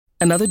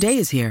Another day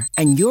is here,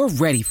 and you're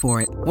ready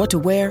for it. What to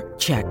wear?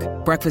 Check.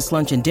 Breakfast,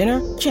 lunch, and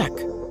dinner? Check.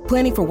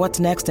 Planning for what's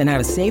next and how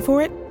to save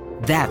for it?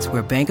 That's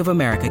where Bank of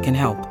America can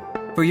help.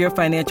 For your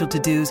financial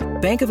to-dos,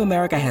 Bank of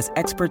America has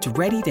experts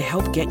ready to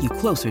help get you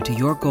closer to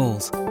your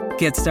goals.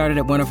 Get started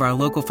at one of our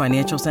local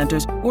financial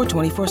centers or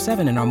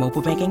 24/7 in our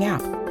mobile banking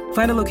app.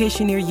 Find a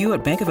location near you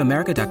at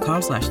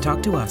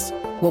bankofamerica.com/talktous.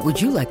 What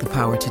would you like the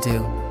power to do?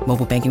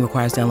 Mobile banking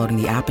requires downloading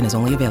the app and is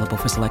only available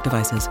for select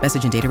devices.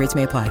 Message and data rates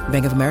may apply.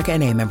 Bank of America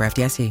N.A., member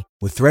FDIC.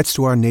 With threats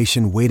to our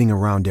nation waiting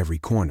around every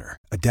corner,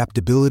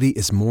 adaptability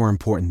is more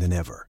important than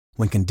ever.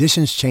 When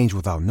conditions change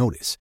without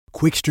notice,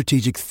 quick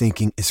strategic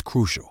thinking is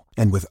crucial.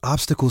 And with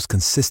obstacles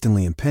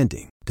consistently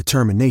impending,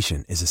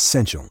 determination is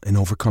essential in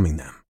overcoming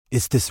them.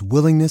 It's this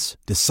willingness,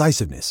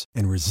 decisiveness,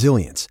 and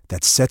resilience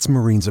that sets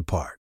Marines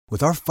apart.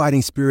 With our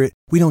fighting spirit,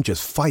 we don't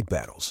just fight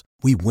battles,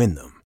 we win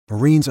them.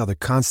 Marines are the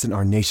constant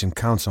our nation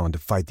counts on to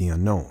fight the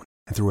unknown.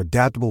 And through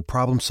adaptable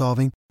problem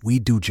solving, we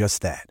do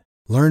just that.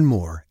 Learn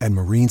more at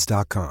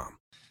marines.com.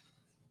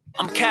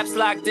 I'm caps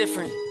lock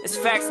different. It's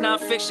facts,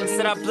 not fiction.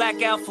 Said I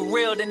black out for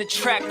real, then the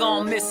track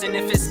gone missing.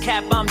 If it's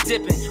cap, I'm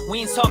dipping. We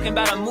ain't talking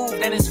about a move,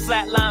 then it's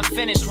flatline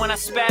finished. When I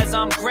spaz,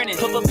 I'm grinning.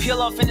 Pull a peel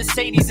off in the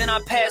Sadies and I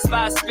pass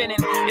by spinning.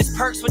 It's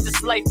perks with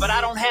this life, but I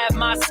don't have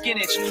my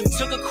skinach.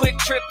 Took a quick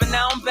trip and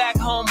now I'm back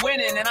home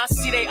winning. And I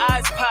see they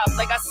eyes pop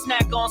like I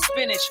snack on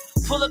spinach.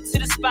 Pull up to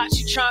the spot,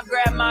 she tryna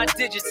grab my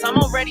digits. I'm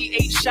already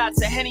 8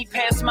 shots, a Henny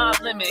past my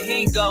limit. Here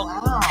you go.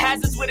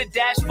 Hazards with a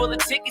dash full of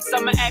tickets.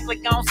 I'ma act like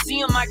I don't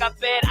see them. I got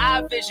bad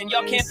eye vision.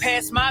 Y'all can't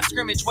pass my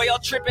scrimmage. While y'all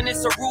tripping,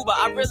 it's Aruba.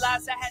 I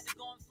realized I had to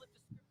go and flip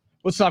the...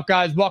 What's up,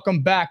 guys?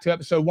 Welcome back to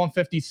episode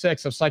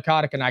 156 of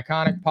Psychotic and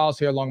Iconic. Paul's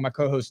here along with my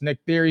co-host Nick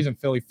Theories and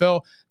Philly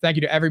Phil. Thank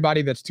you to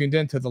everybody that's tuned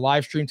in to the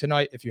live stream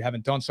tonight. If you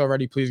haven't done so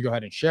already, please go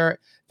ahead and share it.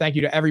 Thank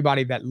you to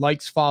everybody that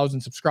likes, follows,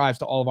 and subscribes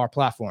to all of our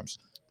platforms.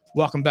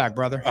 Welcome back,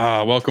 brother.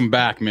 Welcome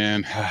back,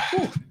 man.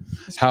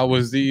 How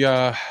was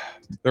their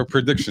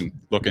prediction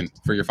looking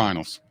for your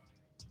finals?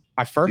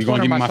 My first. You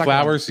gonna give me my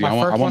flowers? I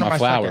want my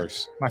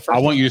flowers. I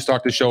want you to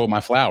start the show with my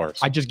flowers.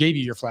 I just gave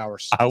you your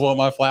flowers. I want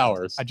my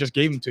flowers. I just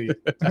gave them to you.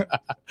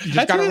 You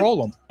just gotta roll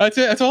them. That's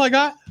it. That's all I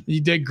got. You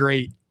did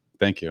great.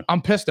 Thank you.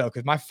 I'm pissed though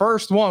because my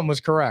first one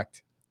was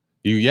correct.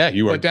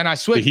 You were. But then I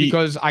switched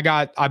because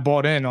I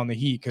bought in on the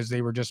Heat because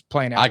they were just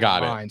playing out. I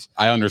got it.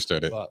 I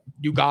understood it. But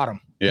you got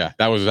them. Yeah,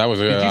 that was Did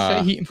you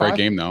say Heat in 5? Great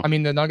game though. I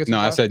mean the Nuggets. No,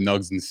 I said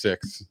Nuggets in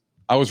 6.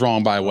 I was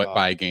wrong by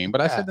a game,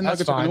 but I said the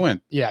Nuggets are going to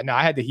win. Yeah, no,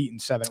 I had the Heat in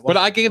 7. But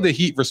I gave the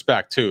Heat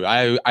respect too.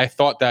 I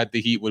thought that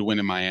the Heat would win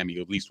in Miami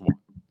at least one.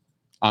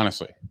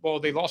 Honestly. Well,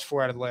 they lost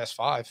 4 out of the last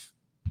 5.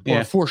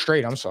 Yeah. Or 4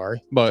 straight. I'm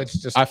sorry, but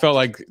it's just, I felt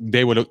like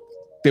they would have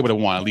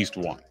won at least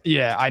one.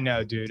 Yeah, I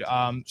know, dude.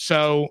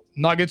 So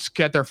Nuggets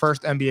get their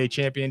first NBA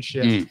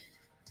championship.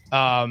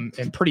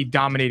 In pretty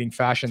dominating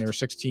fashion. They were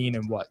 16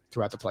 and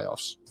throughout the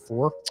playoffs.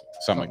 4?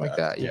 Something like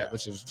that. Yeah,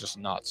 which is just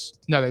nuts.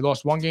 No, they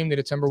lost 1 game to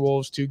the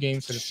Timberwolves, 2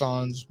 games to the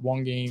Suns,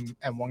 1 game to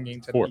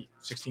the Heat,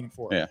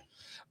 16-4. Yeah.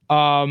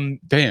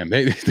 Damn,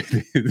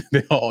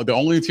 the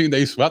only team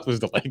they swept was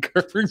the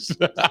Lakers.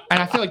 And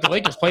I feel like the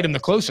Lakers played them the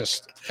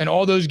closest in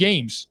all those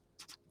games.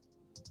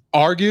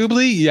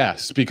 Arguably,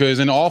 yes, because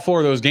in all 4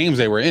 of those games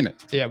they were in it.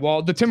 Yeah,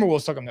 well, the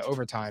Timberwolves took them to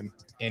overtime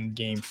in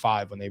Game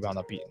 5 when they wound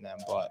up beating them,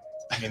 but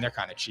I mean they're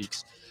kind of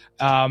cheeks.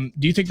 Do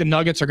you think the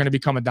Nuggets are going to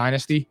become a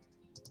dynasty?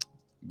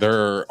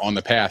 They're on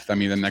the path. I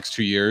mean, the next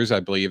 2 years,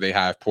 I believe they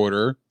have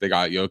Porter, they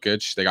got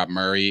Jokic, they got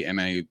Murray, and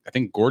I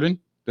think Gordon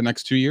the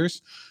next 2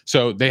 years.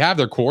 So they have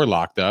their core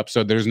locked up.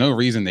 So there's no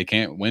reason they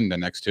can't win the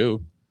next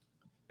 2.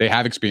 They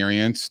have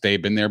experience.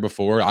 They've been there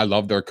before. I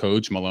love their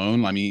coach,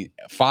 Malone. I mean,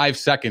 5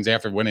 seconds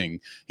after winning,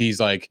 he's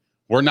like,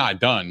 we're not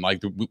done.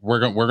 Like, we're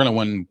going to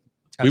win.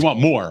 We want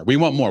more. We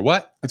want more.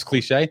 What? It's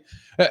cliche.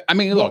 I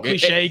mean, look,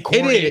 cliche,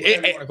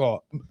 corny,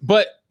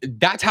 but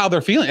that's how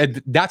they're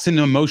feeling. That's an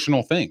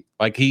emotional thing.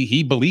 Like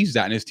he believes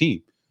that in his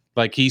team.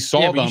 Like he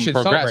saw them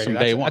progress from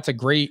day one. That's a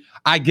great.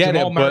 I get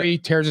Jamal it. Murray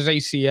tears his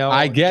ACL.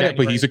 I get it,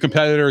 but he's a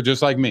competitor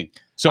just like me.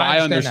 So I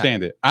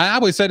understand it. I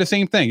always say the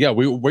same thing. Yeah,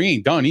 we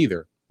ain't done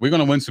either. We're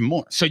gonna win some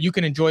more. So you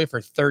can enjoy it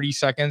for 30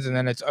 seconds, and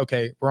then it's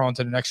okay. We're on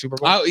to the next Super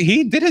Bowl.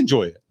 He did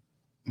enjoy it.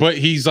 But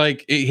he's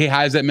like, he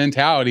has that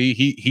mentality.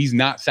 He's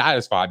not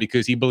satisfied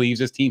because he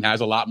believes his team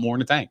has a lot more in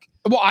the tank.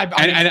 Well,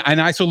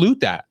 and I salute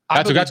that.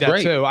 That's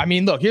great too. I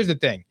mean, look, here's the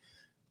thing.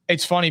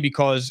 It's funny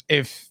because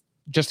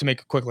just to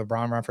make a quick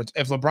LeBron reference,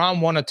 if LeBron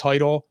won a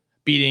title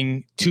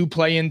beating 2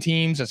 play-in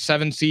teams, a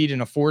 7 seed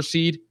and a 4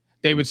 seed,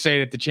 they would say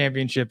that the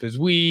championship is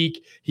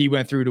weak. He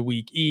went through the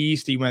weak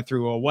East. He went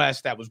through a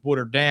West that was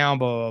watered down,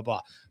 blah, blah,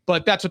 blah.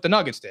 But that's what the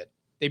Nuggets did.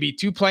 They beat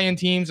 2 play-in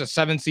teams, a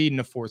 7 seed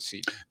and a 4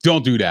 seed.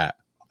 Don't do that.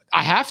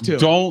 I have to.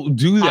 Don't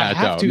do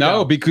that, though.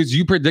 No, because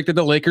you predicted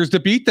the Lakers to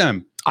beat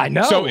them. I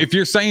know. So if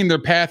you're saying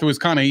their path was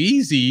kind of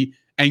easy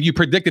and you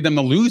predicted them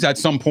to lose at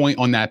some point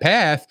on that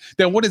path,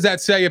 then what does that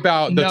say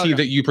about the team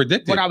that you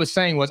predicted? What I was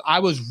saying was I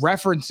was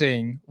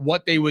referencing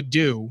what they would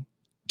do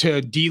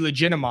to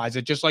delegitimize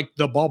it, just like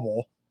the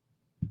bubble.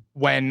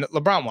 when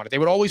LeBron won it. They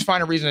would always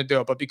find a reason to do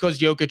it. But because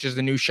Jokic is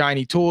the new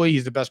shiny toy,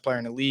 he's the best player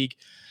in the league.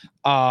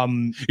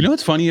 You know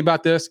what's funny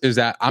about this is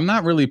that I'm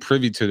not really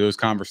privy to those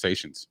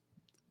conversations.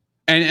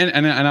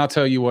 And I'll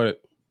tell you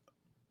what,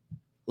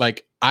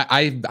 like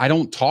I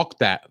don't talk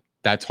that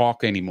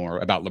talk anymore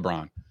about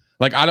LeBron.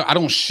 Like I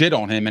don't shit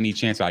on him any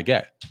chance I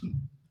get.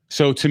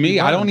 So to me,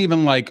 I don't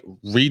even like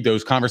read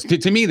those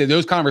conversations. To me,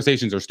 those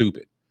conversations are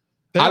stupid.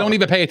 I don't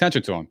even pay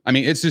attention to them. I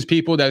mean, it's just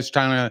people that's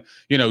trying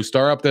to,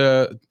 stir up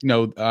the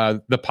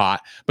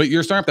pot. But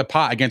you're stirring up the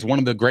pot against one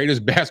of the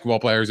greatest basketball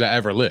players that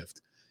ever lived.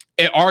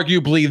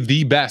 Arguably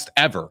the best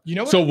ever.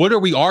 So what are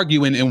we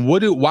arguing, and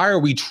why are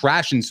we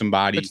trashing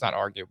somebody? It's not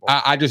arguable.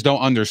 I just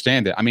don't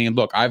understand it. I mean,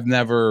 look, I've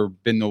never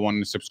been the one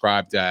to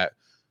subscribe that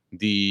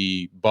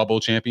the bubble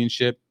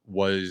championship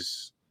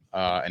was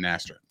an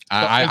asterisk.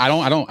 I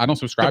don't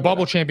subscribe. The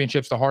bubble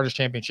championship's the hardest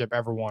championship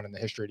ever won in the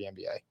history of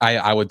the NBA.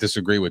 I would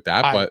disagree with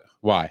that, but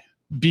why?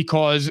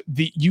 Because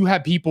you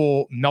have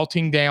people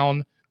melting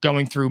down,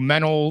 going through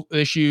mental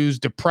issues,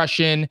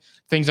 depression,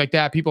 things like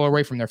that. People are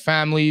away from their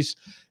families.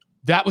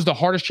 That was the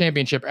hardest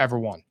championship ever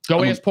won.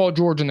 Ask Paul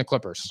George and the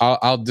Clippers.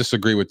 I'll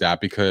disagree with that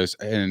because,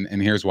 and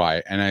here's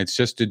why. And it's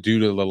just due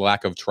to the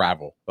lack of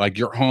travel. Like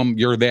you're home,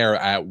 you're there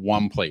at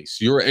one place.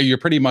 You're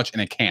pretty much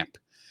in a camp.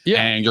 Yeah,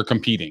 and you're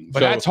competing. But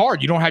that's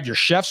hard. You don't have your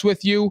chefs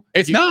with you.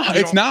 It's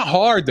not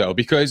hard though,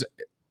 because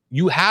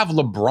you have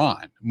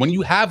LeBron. When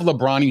you have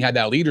LeBron, you had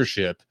that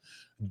leadership.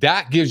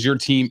 That gives your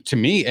team, to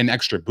me, an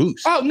extra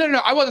boost. Oh, no.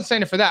 I wasn't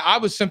saying it for that. I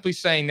was simply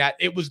saying that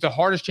it was the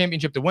hardest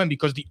championship to win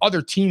because the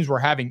other teams were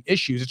having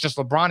issues. It's just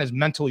LeBron is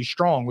mentally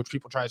strong, which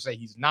people try to say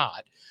he's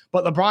not.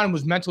 But LeBron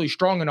was mentally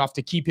strong enough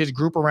to keep his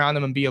group around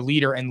him and be a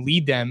leader and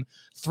lead them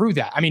through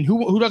that. I mean,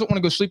 who doesn't want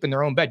to go sleep in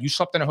their own bed? You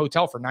slept in a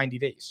hotel for 90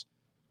 days.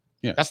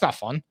 Yeah. That's not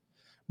fun.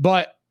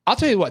 But I'll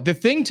tell you what, the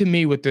thing to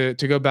me to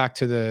go back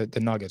to the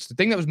Nuggets, the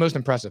thing that was most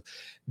impressive,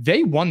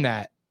 they won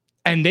that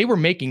and they were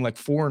making like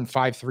 4 and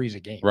 5 threes a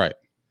game. Right.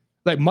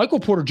 Like Michael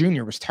Porter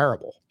Jr. was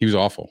terrible. He was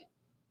awful.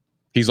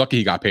 He's lucky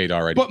he got paid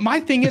already. But my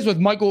thing is with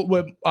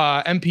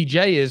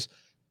MPJ is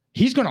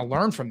he's going to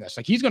learn from this.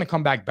 Like he's going to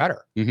come back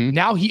better. Mm-hmm.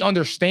 Now he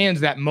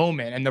understands that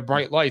moment and the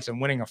bright lights and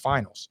winning a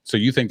finals. So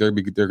you think they're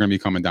going to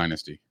become a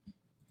dynasty?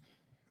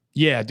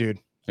 Yeah, dude.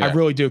 Yeah. I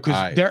really do. Because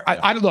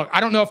I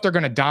don't know if they're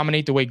going to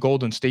dominate the way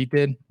Golden State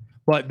did,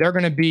 but they're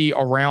going to be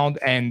around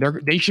and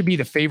they should be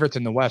the favorites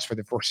in the West for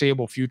the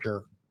foreseeable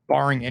future,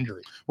 barring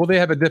injury. Well, they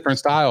have a different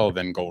style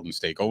than Golden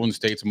State. Golden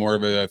State's more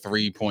of a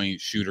 3-point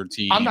shooter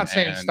team. I'm not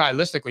saying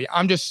stylistically.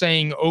 I'm just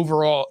saying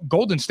overall,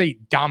 Golden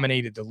State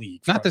dominated the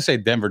league. Not to say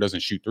Denver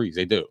doesn't shoot threes.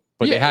 They do.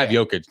 But they have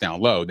Jokic down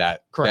low.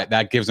 That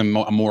gives them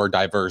a more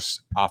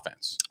diverse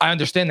offense. I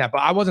understand that,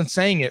 but I wasn't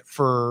saying it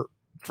for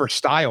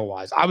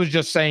style-wise. I was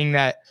just saying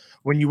that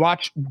when you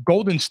watch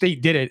Golden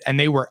State did it and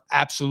they were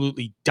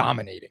absolutely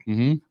dominating.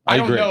 Mm-hmm. I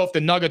don't know if the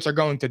Nuggets are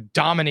going to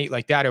dominate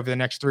like that over the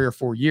next 3 or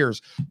 4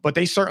 years, but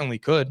they certainly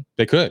could.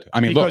 They could. I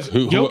mean, because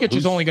Jokic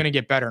is only going to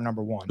get better,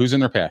 number one. Who's in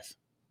their path?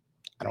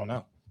 I don't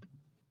know.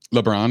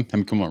 LeBron. I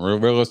mean, come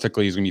on.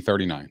 Realistically, he's going to be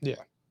 39. Yeah.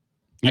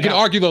 You can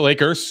argue the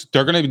Lakers.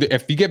 They're going to be,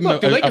 if you give them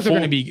the Lakers are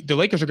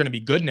going to be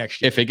good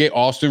next year. If they get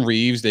Austin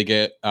Reeves, they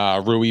get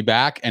Rui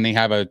back, and they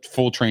have a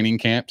full training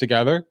camp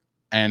together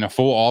and a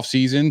full off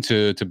season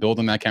to build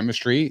on that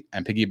chemistry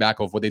and piggyback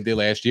off what they did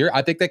last year,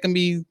 I think they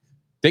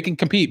can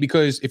compete.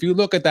 Because if you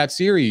look at that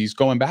series,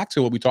 going back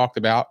to what we talked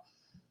about,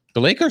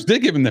 the Lakers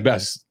did give them the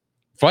best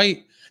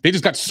fight. They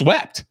just got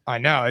swept. I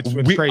know it's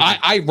crazy.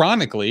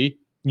 Ironically,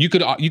 you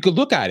could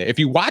look at it. If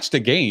you watch the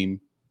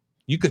game,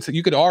 you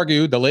could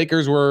argue the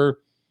Lakers were,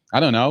 I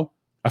don't know,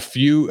 a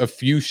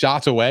few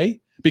shots away.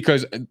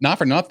 Because not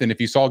for nothing, if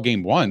you saw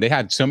game one, they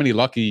had so many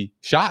lucky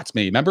shots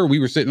made. Remember, we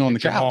were sitting on the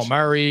couch. Jamal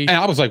Murray. And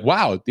I was like,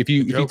 wow, if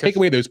you take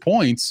away those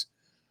points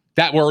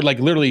that were like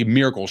literally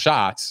miracle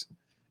shots,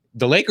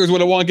 the Lakers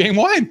would have won game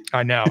one.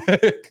 I know.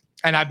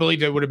 And I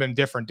believe it would have been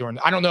different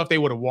I don't know if they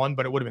would have won,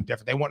 but it would have been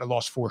different. They wouldn't have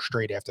lost 4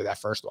 straight after that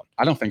first one.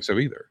 I don't think so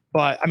either.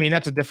 But I mean,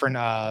 that's a different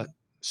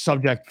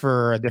subject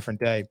for a different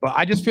day. But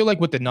I just feel like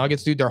with the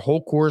Nuggets, dude, their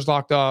whole core is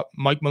locked up.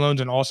 Mike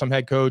Malone's an awesome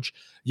head coach.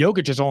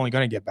 Jokic is only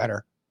going to get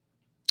better.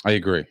 I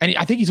agree. And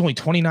I think he's only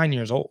 29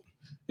 years old,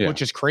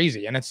 which is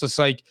crazy. And it's just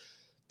like,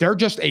 they're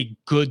just a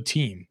good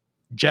team.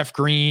 Jeff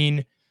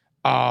Green,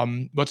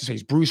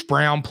 Bruce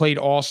Brown played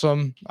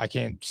awesome. I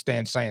can't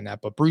stand saying that,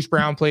 but Bruce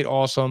Brown played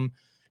awesome.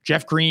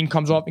 Jeff Green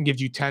comes up and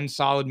gives you 10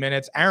 solid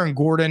minutes. Aaron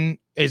Gordon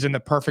is in the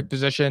perfect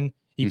position.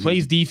 He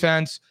plays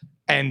defense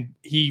and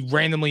he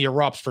randomly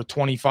erupts for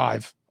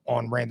 25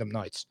 on random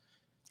nights.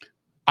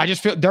 I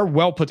just feel they're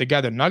well put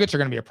together. Nuggets are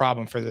going to be a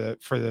problem for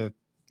the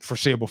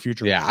foreseeable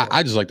future. Yeah,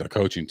 I just like their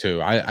coaching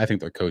too. I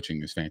think their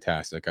coaching is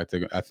fantastic.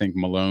 I think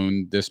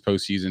Malone this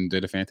postseason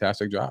did a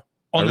fantastic job.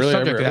 On the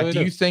subject of that,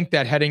 do you think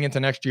that heading into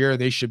next year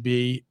they should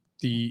be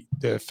the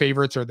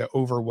favorites or the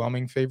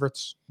overwhelming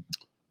favorites?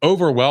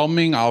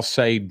 Overwhelming, I'll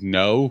say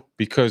no,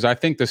 because I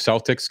think the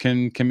Celtics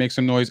can make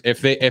some noise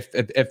if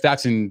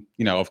that's in,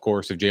 of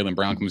course, if Jaylen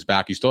Brown comes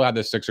back. You still have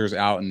the Sixers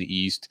out in the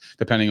East,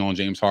 depending on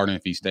James Harden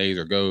if he stays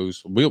or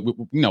goes. We're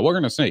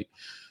going to see.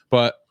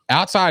 But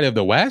outside of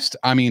the West,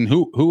 I mean,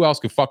 who else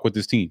could fuck with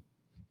this team?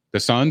 The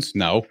Suns?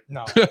 No.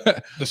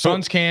 The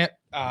Suns can't.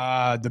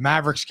 The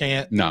Mavericks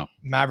can't. No.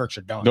 Mavericks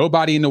are done.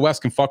 Nobody in the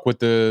West can fuck with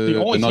the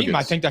only Nuggets. team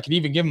I think that could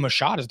even give them a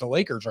shot is the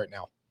Lakers right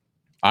now.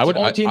 I would. The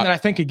only team that I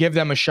think could give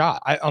them a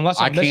shot, unless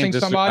I'm missing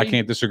somebody. I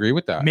can't disagree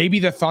with that. Maybe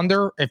the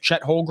Thunder if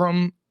Chet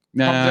Holmgren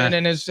comes in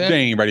and is in. They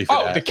ain't ready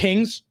for that. The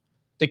Kings.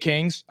 The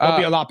Kings will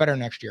be a lot better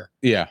next year.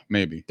 Yeah,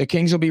 maybe. The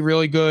Kings will be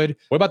really good.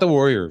 What about the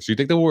Warriors? You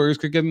think the Warriors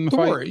could give them a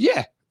fight? Warriors,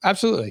 yeah,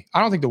 absolutely. I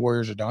don't think the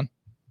Warriors are done.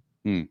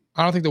 I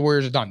don't think the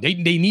Warriors are done. They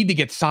need to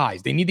get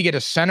size. They need to get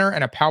a center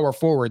and a power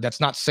forward that's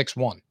not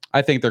 6'1".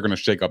 I think they're going to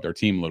shake up their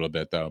team a little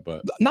bit, though.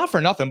 But not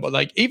for nothing, but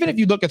like even if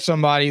you look at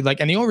somebody like,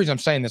 and the only reason I'm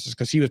saying this is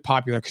because he was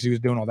popular because he was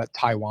doing all that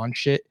Taiwan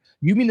shit.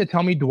 You mean to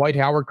tell me Dwight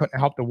Howard couldn't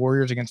help the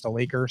Warriors against the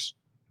Lakers?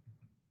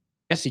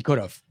 Yes, he could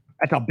have.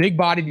 That's a big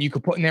body that you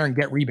could put in there and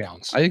get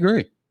rebounds. I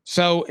agree.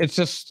 So it's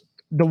just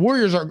the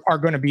Warriors are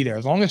going to be there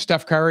as long as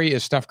Steph Curry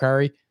is Steph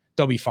Curry.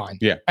 They'll be fine.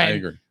 Yeah, and I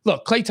agree.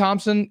 Look, Klay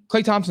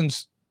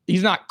Thompson's.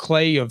 He's not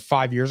Klay of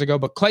 5 years ago,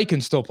 but Klay can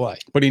still play.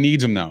 But he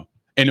needs him now.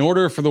 In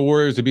order for the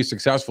Warriors to be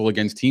successful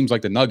against teams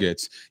like the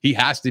Nuggets, he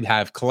has to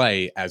have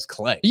Klay as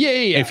Klay. Yeah.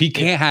 If he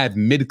can't have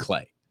mid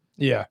Klay.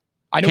 Yeah.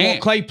 I know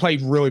Klay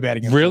played really bad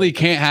against Really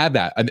can't have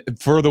that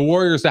for the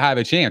Warriors to have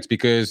a chance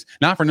because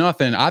not for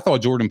nothing, I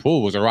thought Jordan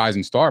Poole was a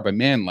rising star, but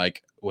man,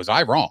 like, was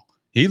I wrong?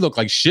 He looked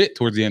like shit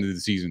towards the end of the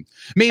season.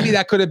 Maybe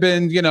that could have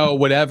been,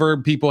 whatever.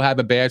 People have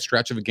a bad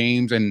stretch of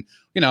games and,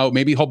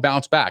 maybe he'll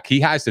bounce back. He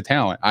has the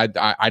talent.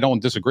 I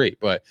don't disagree,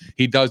 but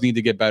he does need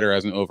to get better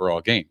as an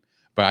overall game.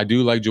 But I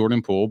do like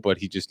Jordan Poole, but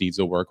he just needs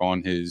to work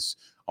on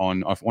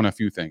on a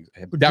few things.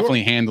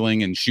 Definitely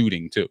handling and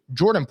shooting too.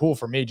 Jordan Poole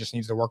for me just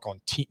needs to work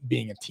on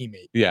being a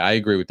teammate. Yeah, I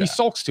agree with that. He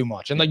sulks too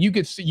much. And like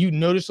you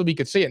noticeably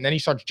could see it. And then he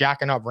starts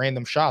jacking up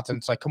random shots. And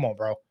it's like, come on,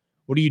 bro.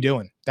 What are you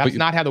doing? That's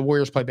not how the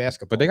Warriors play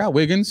basketball. But they got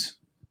Wiggins.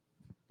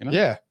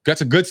 Yeah.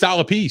 That's a good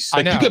solid piece.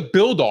 Like, you could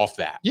build off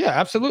that. Yeah,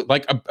 absolutely.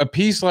 Like a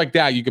piece like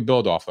that you could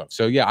build off of.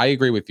 So yeah, I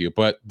agree with you.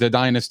 But the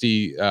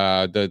dynasty,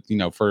 for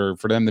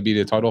them to be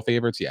the title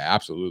favorites, yeah,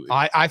 absolutely.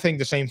 I think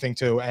the same thing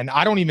too. And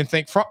I don't even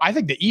think I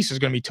think the East is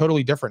going to be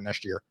totally different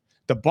next year.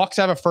 The Bucks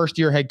have a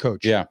first-year head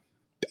coach. Yeah.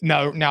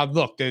 Now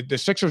look, the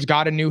Sixers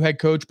got a new head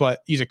coach,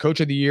 but he's a coach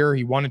of the year.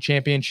 He won a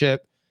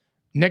championship.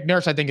 Nick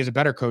Nurse, I think, is a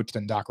better coach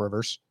than Doc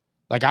Rivers.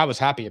 Like, I was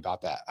happy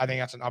about that. I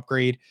think that's an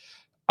upgrade.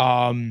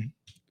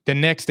 The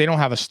Knicks, they don't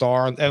have a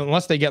star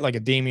unless they get like a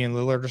Damian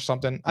Lillard or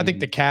something. I think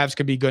the Cavs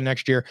could be good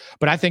next year,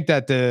 but I think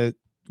that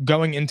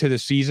going into the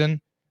season,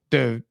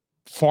 the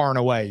far and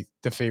away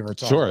the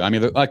favorites. Sure, I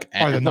mean, they're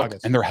the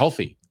Nuggets, and they're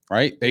healthy,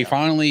 right? They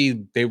finally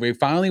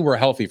were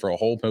healthy for a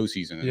whole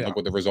postseason. And look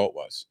what the result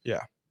was.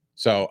 Yeah.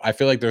 So I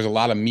feel like there's a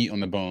lot of meat on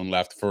the bone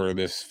left for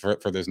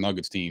this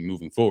Nuggets team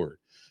moving forward.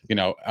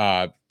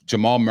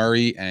 Jamal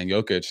Murray and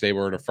Jokic, they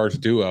were the first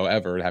duo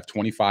ever to have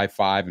 25,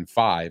 5, and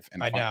 5 in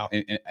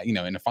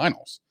the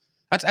finals.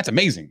 That's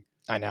amazing.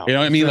 I know. You know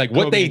what I mean? Like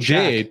what they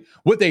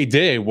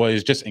did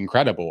was just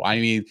incredible. I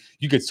mean,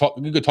 you could talk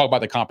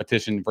about the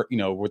competition for,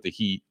 with the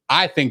Heat.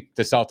 I think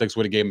the Celtics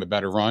would have gave them a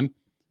better run.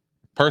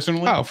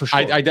 Personally, oh, for sure.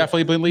 I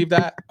definitely believe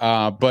that.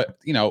 But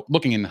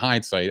looking in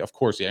hindsight, of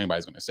course,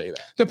 anybody's going to say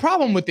that. The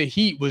problem with the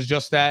Heat was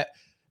just that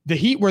the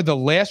Heat were the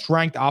last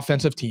ranked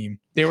offensive team.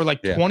 They were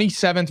like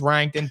 27th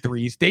ranked in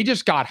threes. They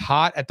just got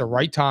hot at the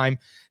right time.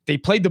 They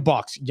played the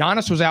Bucks.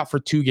 Giannis was out for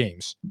 2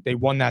 games. They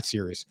won that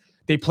series.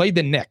 They played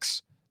the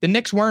Knicks. The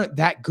Knicks weren't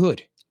that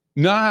good.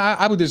 No,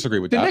 I would disagree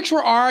with that. The Knicks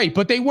were all right,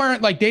 but they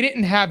weren't like, they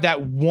didn't have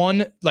that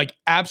one like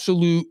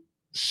absolute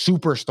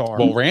superstar.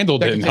 Well, Randall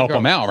didn't help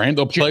him out.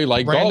 Randall played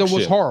like Randall dog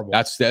was shit. Horrible.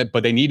 That's that,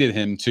 but they needed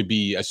him to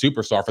be a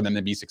superstar for them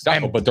to be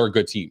successful. But they're a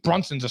good team.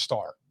 Brunson's a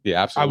star.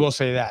 Yeah, absolutely. I will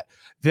say that.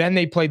 Then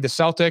they played the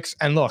Celtics,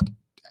 and look,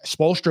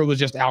 Spoelstra was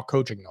just out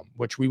coaching them,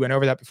 which we went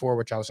over that before.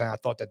 Which I was saying I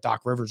thought that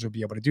Doc Rivers would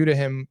be able to do to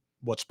him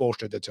what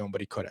Spoelstra did to him,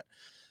 but he couldn't.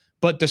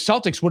 But the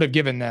Celtics would have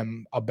given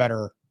them a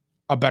better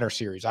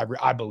series.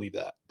 I believe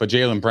that. But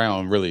Jaylen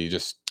Brown really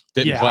just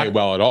didn't play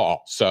well at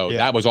all. So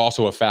that was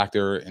also a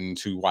factor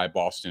into why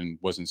Boston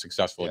wasn't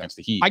successful against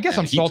the Heat. I guess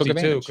I'm salty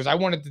too because I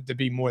wanted it to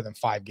be more than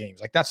 5 games.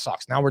 Like that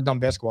sucks. Now we're done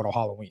basketball till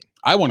Halloween.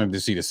 I wanted to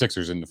see the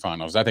Sixers in the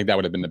finals. I think that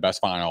would have been the best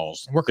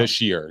finals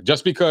this year,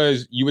 just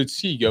because you would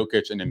see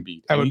Jokic and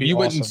Embiid. That would be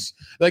awesome.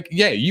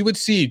 You would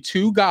see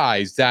 2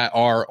 guys that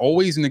are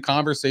always in the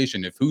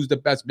conversation of who's the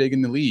best big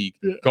in the league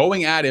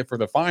going at it for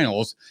the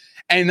finals.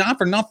 And not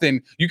for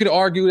nothing, you could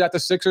argue that the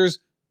Sixers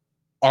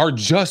are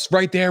just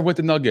right there with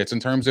the Nuggets in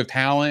terms of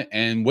talent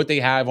and what they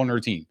have on their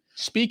team.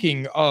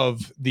 Speaking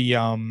of the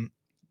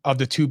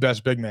 2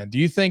 best big men, do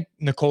you think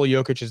Nikola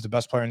Jokic is the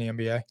best player in the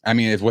NBA? I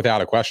mean, it's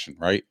without a question,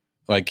 right?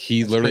 Like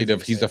he's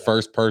the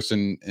first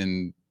person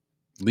in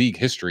league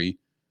history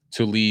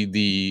to lead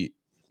the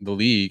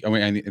league. I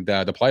mean,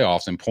 the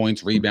playoffs in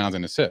points, rebounds,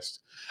 and assists.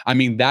 I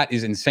mean, that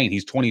is insane.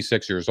 He's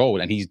 26 years old,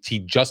 and he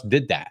just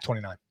did that.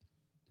 29.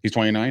 He's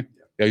 29.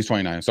 Yeah, he's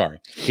 29. Sorry.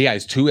 He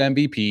has 2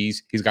 MVPs.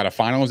 He's got a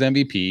finals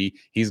MVP.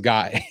 He's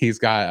got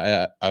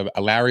a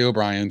Larry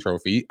O'Brien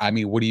trophy. I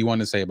mean, what do you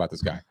want to say about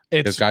this guy?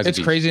 This guy's It's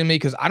crazy to me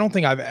because I don't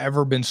think I've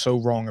ever been so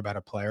wrong about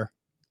a player.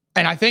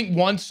 And I think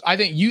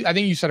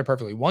you said it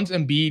perfectly. Once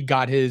Embiid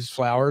got his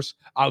flowers,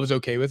 I was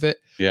okay with it.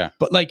 Yeah.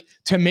 But like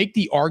to make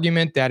the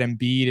argument that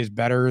Embiid is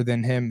better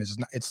than him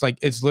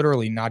it's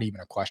literally not even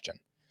a question.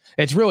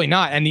 It's really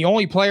not. And the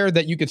only player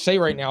that you could say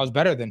right now is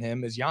better than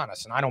him is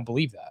Giannis, and I don't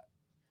believe that.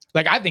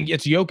 Like, I think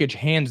it's Jokic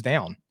hands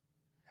down.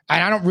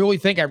 And I don't really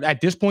think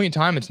at this point in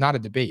time, it's not a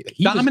debate.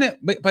 He dominant,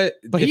 but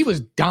he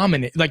was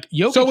dominant. Like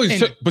Jokic.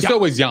 So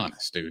was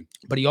Giannis, dude.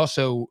 But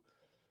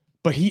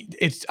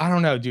I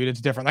don't know, dude.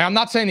 It's different. Like, I'm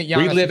not saying that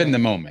Giannis. We live in the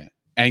moment.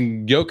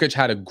 And Jokic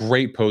had a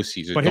great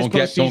postseason. But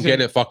don't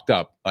get it fucked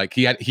up. Like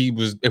it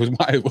was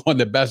one of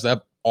the best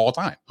of all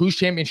time. Whose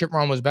championship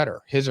run was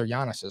better? His or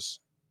Giannis's?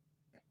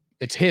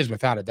 It's his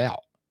without a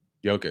doubt.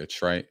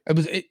 Jokic, right?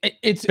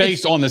 It's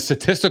based on the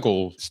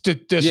statistical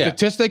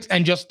statistics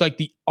and just like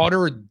the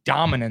utter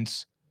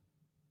dominance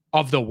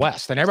of the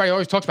West. And everybody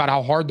always talks about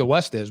how hard the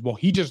West is. Well,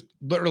 he just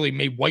literally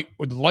made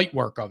light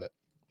work of it.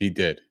 He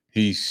did.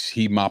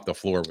 He mopped the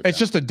floor with it's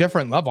just a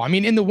different level. I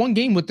mean, in the one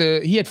game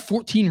he had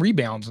 14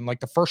 rebounds in like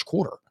the first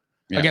quarter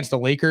against the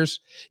Lakers.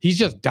 He's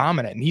just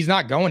dominant, and he's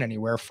not going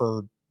anywhere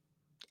for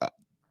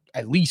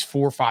at least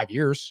 4 or 5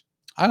 years.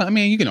 I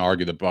mean, you can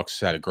argue the Bucks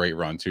had a great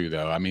run too,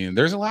 though. I mean,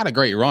 there's a lot of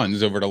great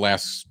runs over the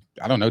last,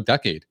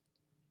 decade.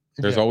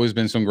 There's always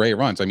been some great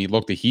runs. I mean,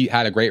 look, the Heat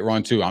had a great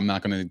run too. I'm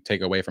not going to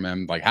take away from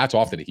them. Like, hats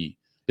off to the Heat.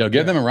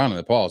 Give them a round of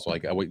applause.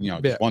 Like,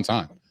 just one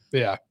time.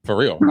 Yeah, for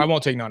real. I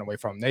won't take none away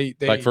from them.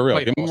 They like for real.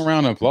 Give them a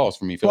round of applause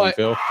for me, Philly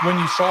Phil. When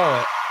you saw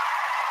it,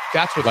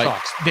 that's what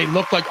sucks. They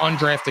looked like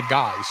undrafted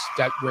guys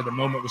where the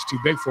moment was too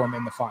big for them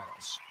in the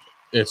finals.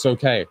 It's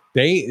okay.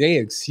 They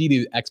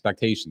exceeded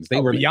expectations. They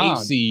were beyond,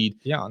 the 8th seed,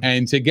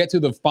 and to get to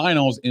the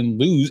finals and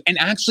lose and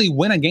actually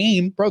win a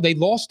game, bro. They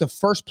lost the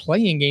first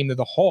playing game to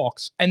the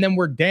Hawks, and then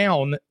we're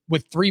down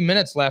with 3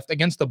 minutes left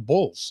against the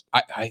Bulls.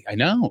 I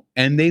know,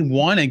 and they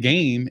won a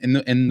game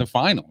in the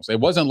finals. It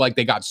wasn't like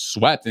they got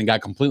swept and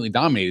got completely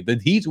dominated. The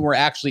Heat were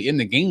actually in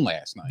the game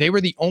last night. They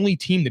were the only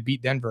team to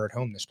beat Denver at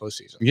home this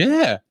postseason.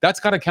 Yeah, that's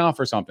got to count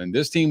for something.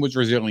 This team was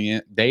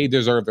resilient. They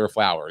deserve their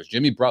flowers.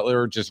 Jimmy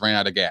Butler just ran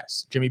out of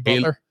gas. Jimmy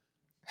Butler.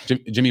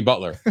 Jimmy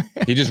Butler.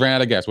 He just ran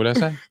out of gas. What did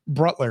I say?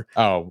 Butler.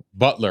 Oh,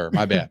 Butler.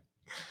 My bad.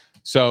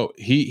 So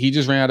he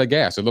just ran out of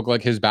gas. It looked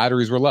like his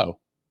batteries were low.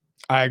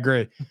 I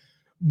agree.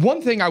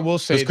 One thing I will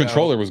say, his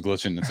controller was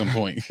glitching at some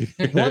point.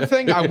 One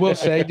thing I will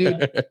say,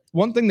 dude,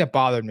 one thing that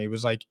bothered me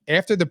was like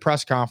after the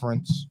press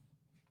conference,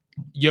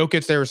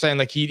 Jokic, they were saying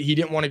like he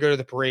didn't want to go to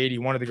the parade. He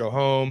wanted to go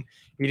home.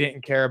 He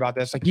didn't care about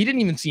this. Like he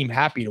didn't even seem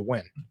happy to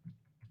win.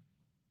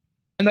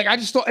 And like I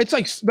just thought it's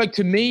like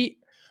to me,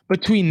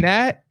 between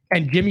that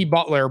and Jimmy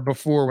Butler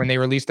before when they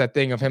released that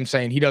thing of him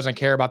saying he doesn't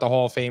care about the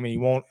Hall of Fame and he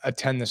won't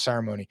attend the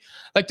ceremony.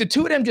 Like the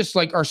two of them just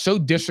like are so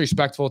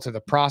disrespectful to the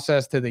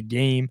process, to the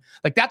game.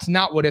 Like that's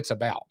not what it's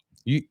about.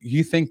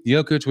 You think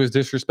Jokic was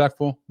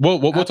disrespectful?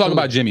 We'll talk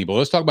about Jimmy, but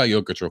let's talk about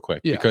Jokic real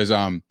quick because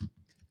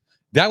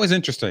that was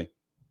interesting.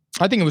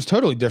 I think it was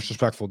totally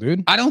disrespectful,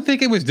 dude. I don't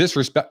think it was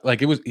disrespect.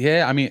 Like it was,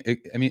 I mean,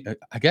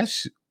 I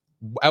guess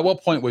at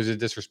what point was it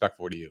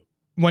disrespectful to you?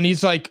 When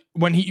he's like,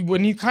 when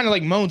he kind of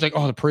like moans like,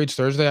 oh, the parade's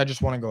Thursday, I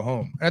just want to go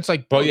home. And it's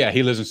like, but yeah,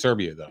 he lives in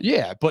Serbia though.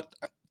 Yeah, but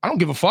I don't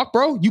give a fuck,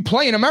 bro. You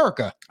play in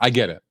America. I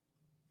get it.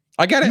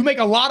 You make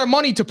a lot of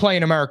money to play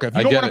in America. If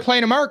you don't want to play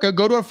in America,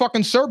 go to a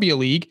fucking Serbia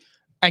league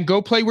and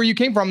go play where you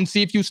came from and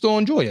see if you still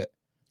enjoy it.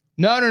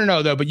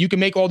 No, though. But you can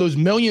make all those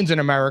millions in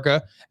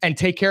America and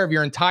take care of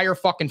your entire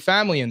fucking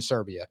family in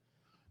Serbia.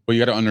 Well,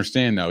 you got to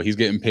understand though, he's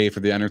getting paid for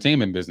the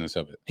entertainment business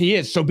of it. He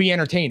is. So be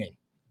entertaining.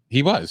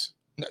 He was.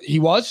 He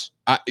was.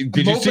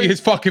 Did you see his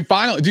fucking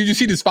final? Did you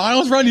see his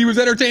finals run? He was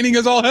entertaining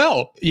as all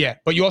hell. Yeah,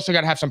 but you also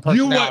got to have some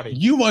personality.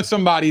 You want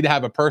somebody to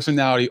have a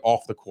personality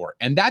off the court,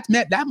 and that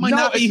might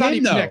not be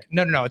him though. Nick,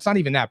 no, it's not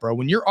even that, bro.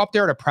 When you're up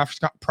there at a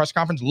press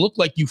conference, look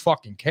like you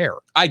fucking care.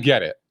 I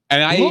get it,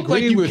 and I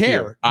agree with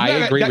you. I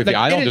agree with you.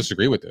 I don't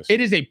disagree with this. It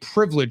is a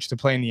privilege to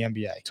play in the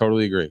NBA.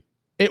 Totally agree.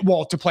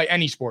 To play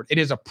any sport, it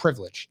is a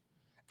privilege.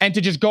 And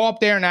to just go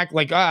up there and act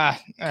like,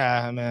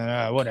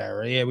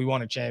 whatever. Yeah, we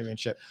won a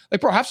championship.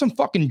 Like, bro, have some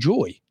fucking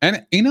joy.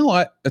 And you know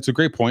what? That's a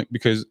great point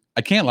because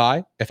I can't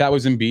lie. If that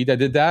was Embiid that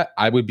did that,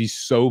 I would be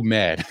so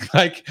mad.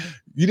 Like,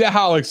 you know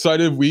how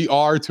excited we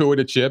are to win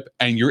a chip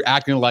and you're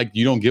acting like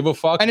you don't give a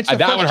fuck? And it's the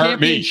first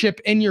championship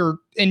in your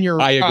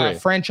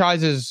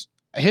franchise's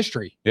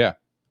history. Yeah.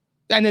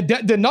 And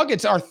the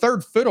Nuggets are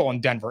third fiddle in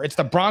Denver. It's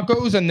the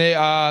Broncos and the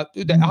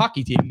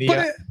hockey team.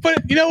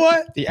 But you know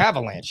what? The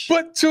Avalanche.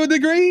 But to a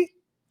degree,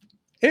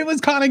 it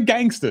was kind of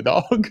gangster,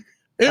 dog.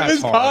 It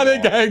was kind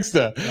of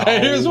gangster. No.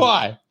 And here's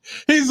why.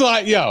 He's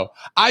like, yo,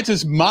 I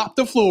just mopped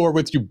the floor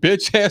with you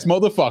bitch ass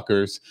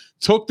motherfuckers,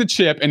 took the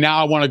chip, and now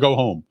I want to go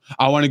home.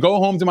 I want to go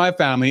home to my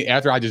family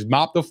after I just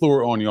mopped the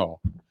floor on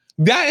y'all.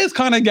 That is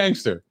kind of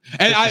gangster.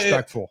 And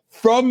Disrespectful.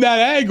 From that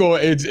angle,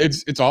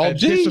 it's all It's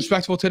G.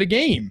 disrespectful to the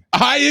game.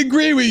 I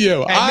agree with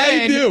you.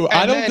 I do.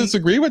 I don't then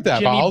disagree with that,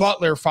 Jimmy Miles.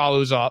 Butler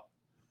follows up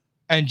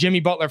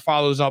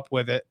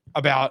with it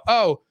about,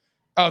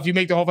 if you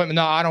make the whole thing,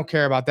 no, I don't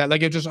care about that.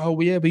 Like, it's just,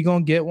 we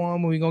gonna get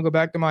one. We gonna go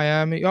back to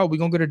Miami. We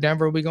gonna go to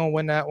Denver. We gonna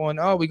win that one.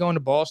 We going to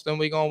Boston.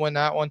 We gonna win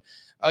that one.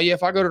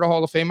 If I go to the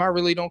Hall of Fame, I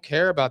really don't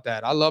care about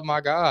that. I love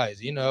my guys.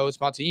 It's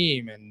my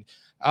team. And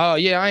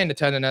I ain't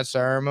attending that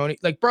ceremony.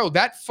 Like, bro,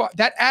 that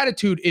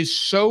attitude is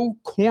so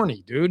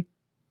corny, dude.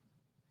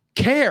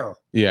 Care.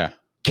 Yeah.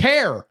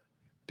 Care.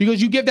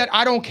 Because you give that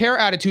I don't care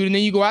attitude and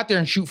then you go out there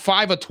and shoot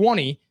 5 of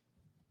 20.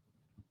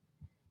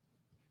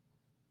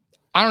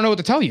 I don't know what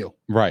to tell you.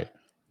 Right.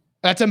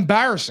 That's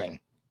embarrassing.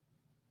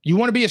 You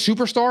want to be a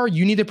superstar?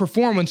 You need to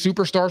perform when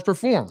superstars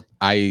perform.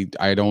 I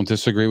don't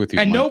disagree with you.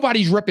 And Mike.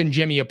 nobody's ripping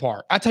Jimmy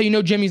apart. I tell you,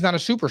 no, Jimmy's not a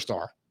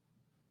superstar.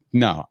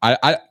 No,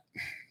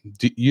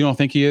 you don't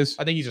think he is?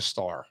 I think he's a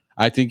star.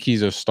 I think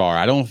he's a star.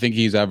 I don't think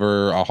he's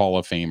ever a Hall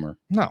of Famer.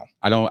 No.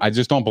 I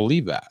just don't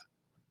believe that.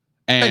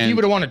 And if he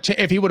would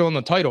have won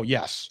the title,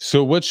 yes.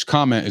 So which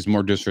comment is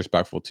more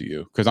disrespectful to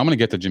you? Because I'm going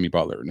to get to Jimmy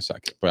Butler in a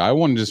second, but I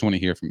just want to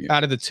hear from you.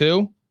 Out of the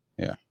two?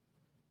 Yeah.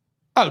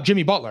 Oh,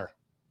 Jimmy Butler.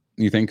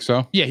 You think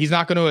so? Yeah, he's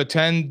not going to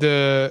attend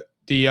the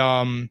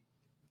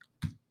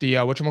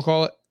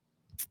whatchamacallit?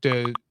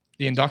 The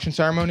induction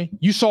ceremony.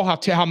 You saw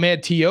how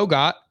mad T.O.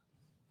 got.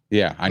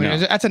 Yeah, I know.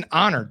 That's an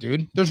honor,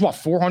 dude. There's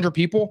 400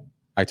 people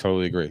I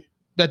totally agree.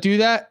 that do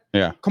that?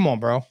 Yeah. Come on,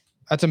 bro.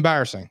 That's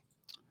embarrassing.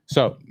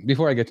 So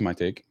before I get to my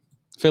take,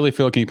 Phil,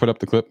 can you put up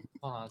the clip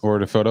or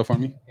the photo for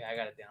me? Yeah, I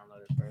got to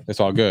download it first. It's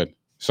all good.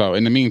 So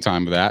in the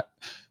meantime of that,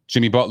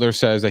 Jimmy Butler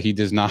says that he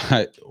does not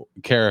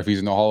care if he's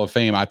in the Hall of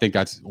Fame. I think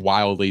that's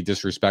wildly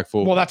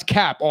disrespectful. Well, that's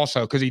cap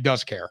also because he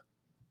does care.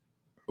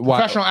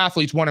 Professional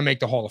athletes want to make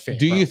the Hall of Fame.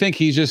 Do you think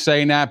he's just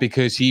saying that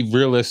because he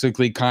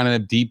realistically kind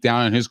of deep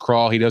down in his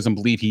crawl, he doesn't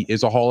believe he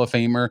is a Hall of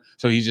Famer?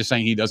 So he's just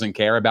saying he doesn't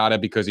care about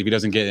it because if he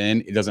doesn't get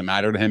in, it doesn't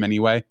matter to him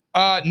anyway?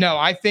 No,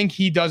 I think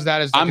he does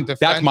that as like a defense.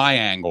 That's my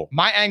angle.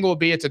 My angle would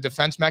be it's a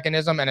defense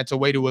mechanism and it's a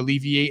way to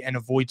alleviate and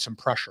avoid some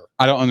pressure.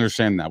 I don't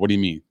understand that. What do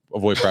you mean?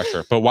 Avoid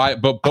pressure. But why?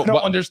 But I don't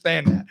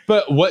understand that.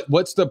 But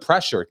what's the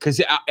pressure? Because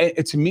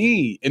to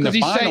me, in the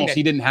finals,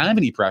 he didn't have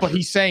any pressure. But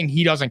he's saying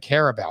he doesn't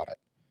care about it.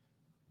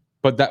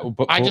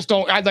 I just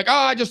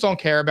don't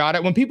care about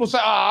it. When people say,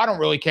 I don't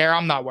really care,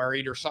 I'm not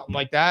worried or something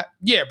like that.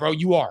 Yeah, bro,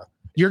 you are.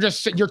 You're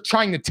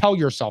trying to tell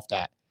yourself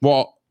that.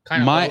 Well,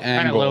 kind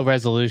of low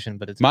resolution,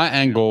 but it's my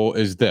angle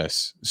is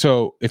this.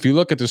 So if you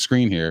look at the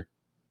screen here,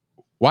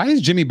 why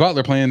is Jimmy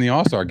Butler playing in the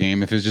All-Star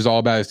game if it's just all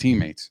about his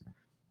teammates?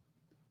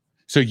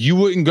 So you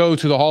wouldn't go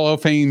to the Hall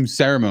of Fame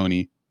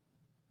ceremony,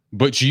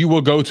 but you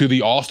will go to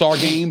the All-Star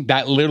game?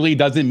 That literally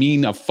doesn't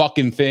mean a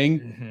fucking thing.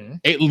 Mm-hmm.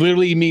 It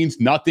literally means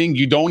nothing.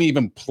 You don't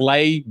even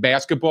play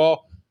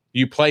basketball.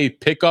 You play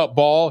pickup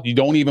ball. You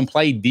don't even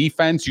play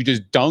defense. You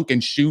just dunk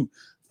and shoot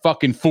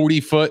fucking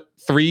 40-foot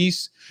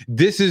threes.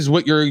 This is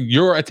what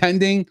you're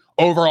attending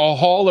over a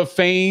Hall of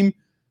Fame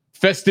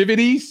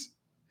festivities?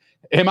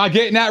 Am I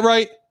getting that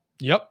right?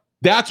 Yep.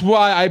 That's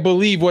why I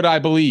believe what I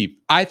believe.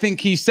 I think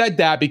he said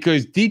that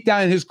because deep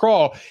down in his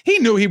crawl, he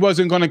knew he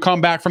wasn't going to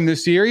come back from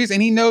this series.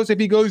 And he knows if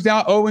he goes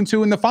down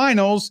 0-2 in the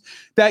finals,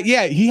 that,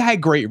 yeah, he had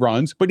great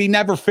runs, but he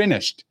never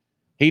finished.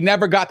 He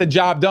never got the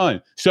job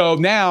done. So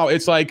now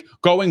it's like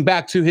going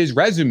back to his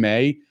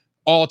resume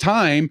all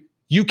time.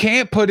 You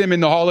can't put him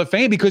in the Hall of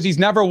Fame because he's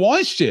never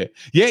won shit.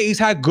 Yeah, he's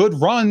had good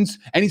runs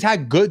and he's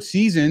had good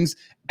seasons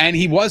and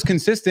he was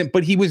consistent,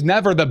 but he was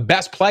never the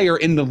best player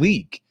in the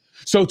league.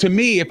 So to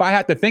me, if I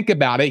had to think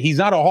about it, he's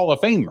not a Hall of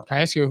Famer. Can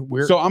I ask you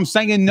So I'm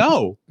saying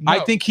no. I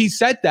think he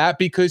said that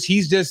because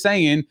he's just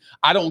saying,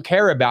 I don't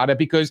care about it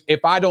because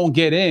if I don't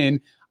get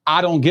in,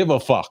 I don't give a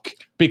fuck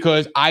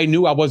because I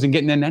knew I wasn't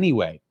getting in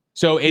anyway.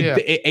 So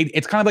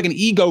it's kind of like an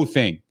ego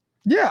thing.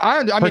 Yeah,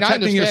 I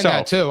understand yourself.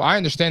 that too. I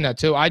understand that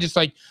too. I just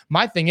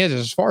my thing is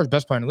as far as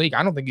best player in the league,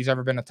 I don't think he's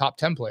ever been a top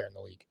 10 player in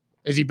the league.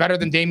 Is he better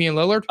than Damian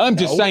Lillard? I'm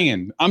just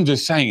saying.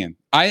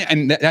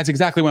 That's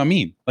exactly what I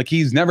mean. Like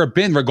he's never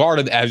been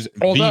regarded as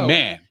the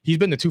man. He's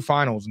been to 2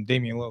 finals and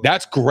Damian Lillard.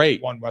 That's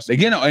great. One West.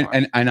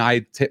 And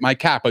I tip my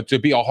cap, but to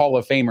be a Hall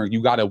of Famer,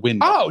 you got to win.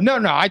 Oh, no,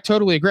 I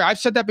totally agree. I've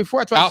said that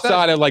before. That's what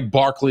outside of like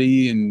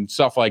Barkley and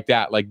stuff like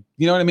that. Like,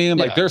 you know what I mean?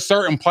 Like there's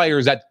certain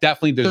players that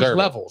definitely deserve There's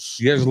levels.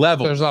 There's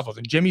levels.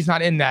 And Jimmy's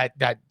not in that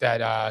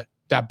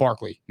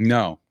Barkley.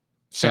 No.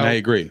 So and I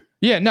agree.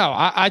 Yeah, no,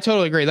 I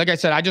totally agree. Like I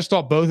said, I just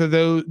thought both of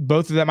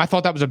them, I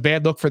thought that was a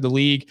bad look for the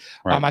league.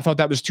 Right. I thought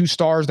that was 2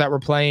 stars that were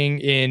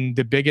playing in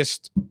the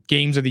biggest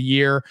games of the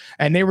year,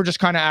 and they were just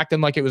kind of acting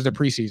like it was the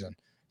preseason.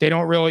 They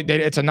don't really,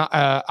 it's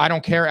a I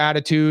don't care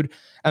attitude.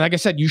 And like I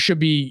said, you should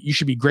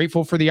be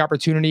grateful for the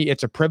opportunity.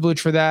 It's a privilege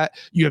for that.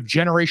 You have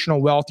generational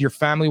wealth. Your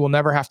family will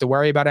never have to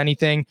worry about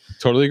anything.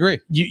 Totally agree.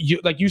 You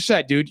like you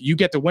said, dude, you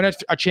get to win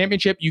a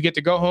championship. You get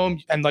to go home.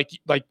 And like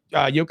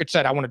Jokic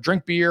said, I want to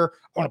drink beer.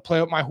 I want to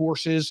play with my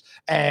horses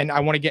and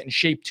I want to get in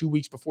shape 2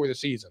 weeks before the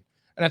season.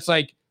 And it's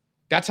like,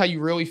 That's how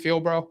you really feel,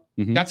 bro.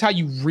 Mhm. That's how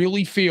you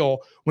really feel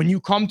when you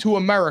come to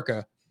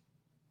America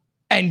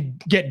and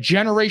get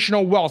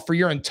generational wealth for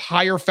your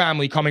entire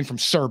family coming from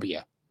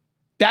Serbia.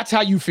 That's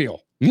how you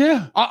feel.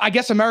 Yeah. I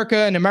guess America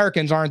and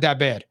Americans aren't that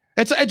bad.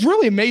 It's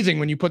really amazing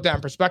when you put that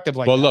in perspective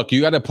like Well, that. look, you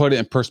got to put it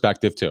in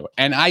perspective too.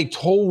 And I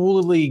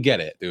totally get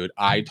it, dude.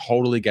 I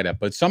totally get it.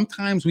 But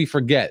sometimes we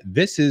forget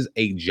this is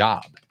a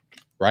job,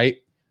 right?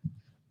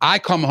 I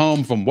come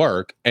home from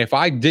work. If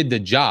I did the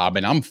job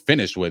and I'm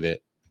finished with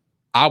it,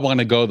 I want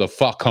to go the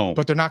fuck home.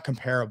 But they're not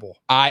comparable.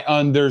 I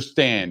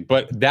understand.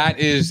 But that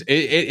is,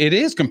 it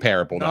is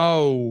comparable. Though.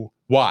 No.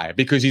 Why?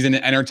 Because he's in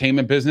the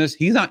entertainment business.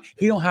 He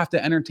don't have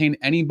to entertain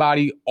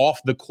anybody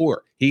off the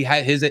court. He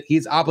had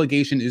his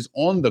obligation is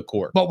on the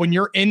court. But when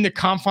you're in the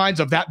confines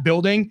of that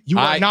building, you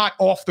are not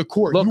off the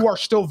court. Look, you are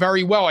still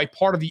very well a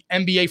part of the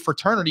NBA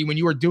fraternity when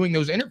you are doing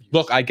those interviews.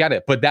 Look, I get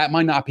it, but that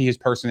might not be his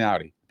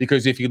personality.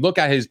 Because if you look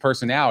at his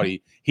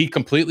personality, he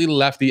completely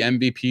left the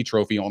MVP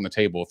trophy on the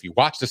table. If you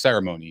watch the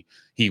ceremony,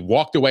 he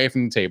walked away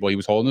from the table. He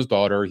was holding his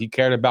daughter. He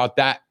cared about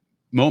that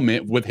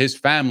moment with his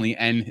family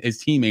and his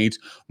teammates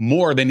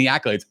more than the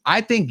accolades.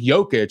 I think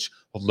Jokic,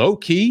 low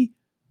key,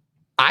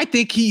 I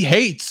think he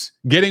hates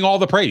getting all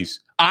the praise.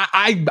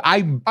 I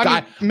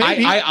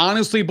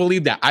honestly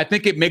believe that. I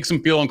think it makes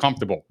him feel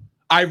uncomfortable.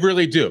 I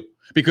really do.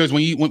 Because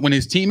when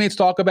his teammates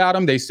talk about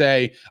him, they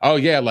say, "Oh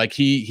yeah, like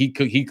he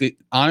could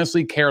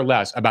honestly care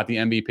less about the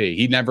MVP.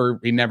 He never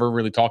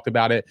really talked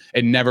about it,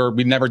 and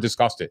we never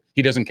discussed it.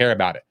 He doesn't care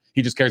about it.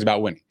 He just cares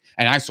about winning."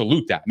 And I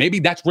salute that. Maybe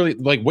that's really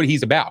like what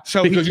he's about.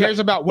 So he cares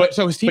about what?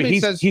 So his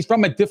teammate says he's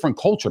from a different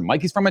culture,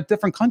 Mike. He's from a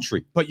different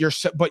country. But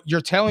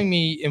you're telling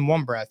me in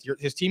one breath,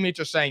 his teammates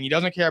are saying he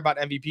doesn't care about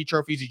MVP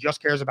trophies. He just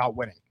cares about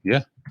winning.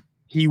 Yeah,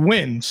 he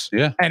wins.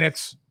 Yeah, and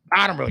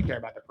I don't really care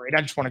about the parade.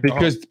 I just want to go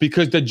home.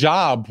 Because the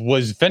job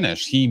was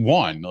finished. He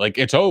won. Like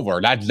it's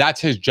over.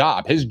 That's his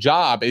job. His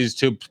job is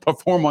to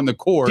perform on the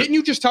court. Didn't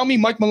you just tell me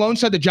Mike Malone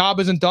said the job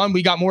isn't done?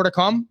 We got more to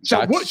come.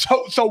 So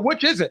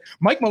which is it?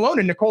 Mike Malone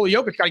and Nikola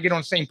Jokic got to get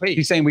on the same page.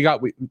 He's saying we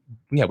have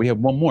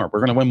one more.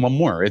 We're gonna win one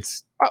more.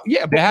 It's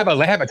they have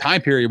a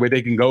time period where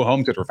they can go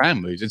home to their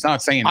families. It's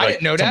not saying like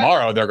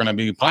tomorrow they're gonna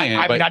be playing.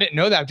 I didn't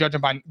know that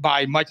judging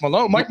by Mike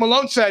Malone. Mike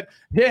Malone said,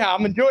 "Yeah,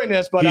 I'm enjoying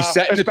this, but he's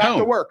setting the tone.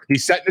 To work.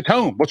 He's setting the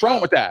tone. What's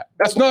wrong with that?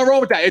 That's nothing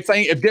wrong with that. It's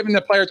saying if giving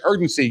the players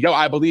urgency,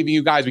 I believe in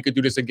you guys. We could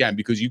do this again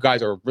because you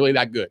guys are really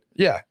that good.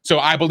 Yeah. So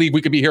I believe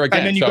we could be here again.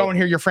 And then you go and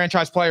hear your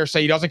franchise player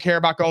say he doesn't care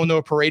about going to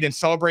a parade and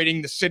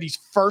celebrating the city's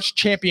first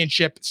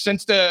championship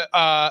since the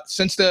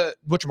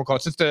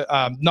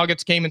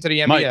Nuggets came into the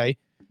NBA. Mike,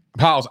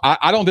 Pals,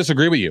 I don't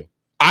disagree with you.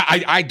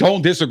 I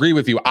don't disagree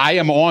with you. I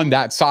am on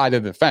that side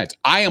of the fence.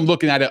 I am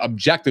looking at it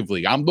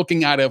objectively. I'm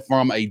looking at it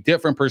from a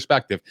different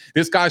perspective.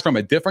 This guy's from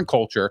a different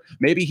culture.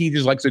 Maybe he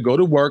just likes to go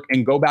to work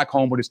and go back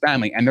home with his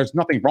family, and there's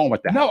nothing wrong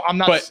with that. No, I'm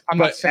not. I'm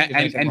not saying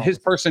and his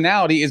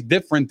personality is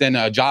different than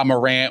a Ja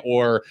Morant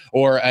or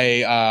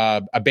a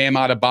Bam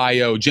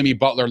Adebayo, Jimmy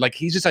Butler. Like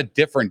he's just a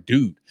different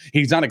dude.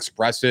 He's not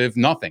expressive.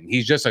 Nothing.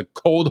 He's just a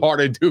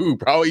cold-hearted dude,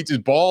 bro. He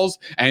just balls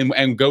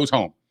and goes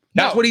home.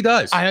 That's what he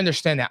does. I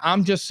understand that.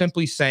 I'm just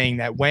simply saying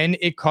that when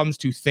it comes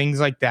to things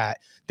like that,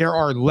 there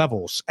are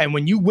levels. And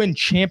when you win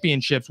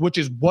championships, which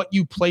is what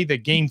you play the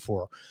game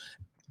for,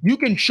 you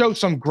can show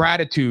some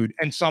gratitude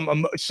and some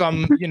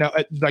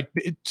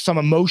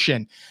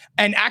emotion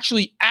and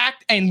actually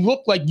act and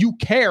look like you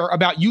care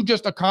about you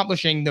just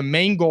accomplishing the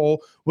main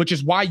goal, which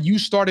is why you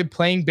started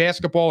playing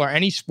basketball or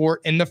any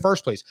sport in the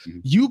first place. Mm-hmm.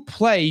 You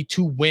play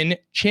to win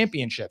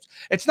championships.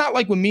 It's not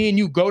like when me and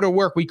you go to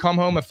work, we come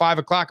home at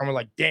 5:00 and we're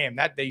like, damn,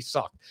 that day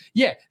sucked.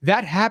 Yeah,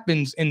 that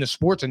happens in the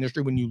sports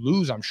industry when you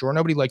lose. I'm sure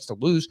nobody likes to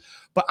lose,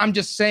 but I'm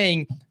just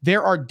saying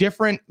there are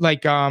different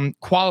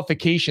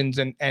qualifications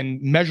and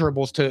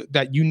measurables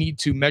that you need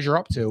to measure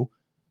up to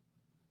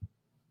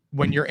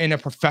when you're in a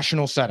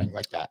professional setting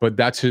like that. But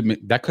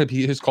that could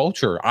be his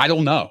culture. I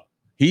don't know.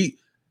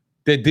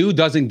 The dude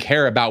doesn't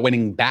care about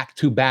winning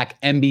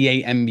back-to-back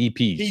NBA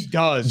MVPs. He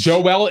does.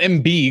 Joel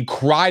Embiid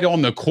cried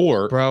on the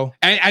court, bro.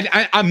 And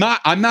I'm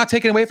not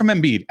taking away from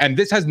Embiid. And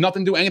this has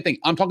nothing to do with anything.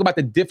 I'm talking about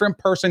the different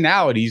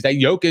personalities that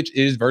Jokic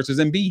is versus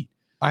Embiid.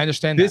 I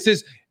understand. This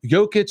is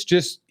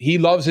Jokic. He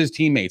loves his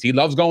teammates. He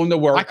loves going to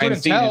work. I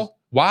couldn't tell.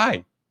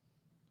 Why?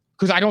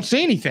 Because I don't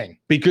see anything.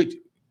 Because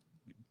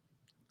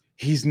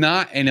he's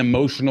not an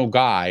emotional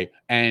guy,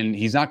 and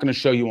he's not going to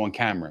show you on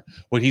camera.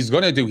 What he's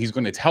going to do, he's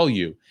going to tell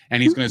you,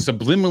 and he's going to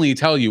subliminally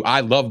tell you, "I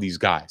love these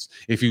guys."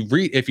 If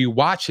you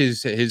watch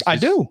his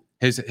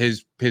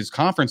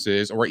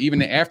conferences, or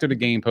even after the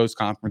game, post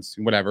conference,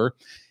 whatever,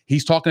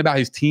 he's talking about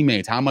his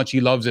teammates, how much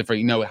he loves it for,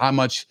 how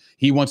much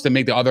he wants to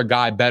make the other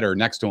guy better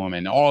next to him,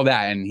 and all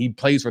that, and he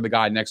plays for the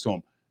guy next to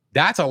him.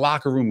 That's a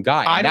locker room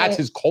guy. That's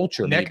his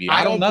culture, Nick, maybe.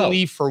 I don't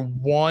believe for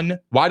one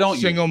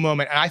single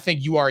moment, and I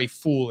think you are a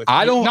fool.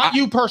 Not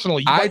you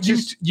personally, but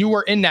you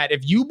were in that.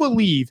 If you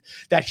believe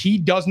that he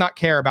does not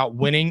care about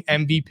winning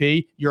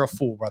MVP, you're a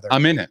fool, brother.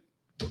 I'm in it.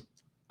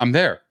 I'm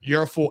there.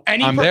 You're a fool.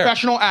 Any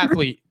professional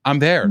athlete. I'm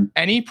there.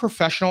 Any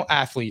professional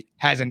athlete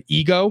has an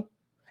ego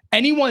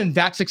Anyone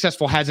that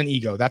successful has an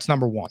ego. That's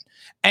number one.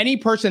 Any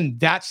person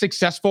that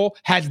successful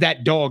has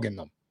that dog in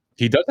them.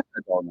 He doesn't have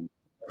that dog in him.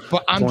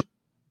 But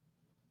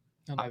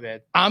my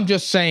bad. I'm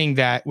just saying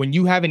that when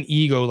you have an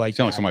ego like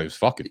Sounds like somebody was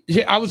fucking.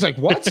 yeah, I was like,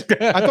 what?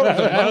 I thought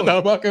it was What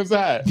the fuck is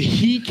that?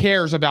 He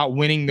cares about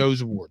winning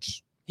those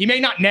awards. He may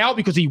not now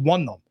because he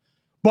won them,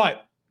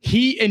 but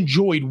he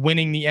enjoyed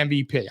winning the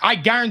MVP. I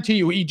guarantee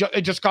you,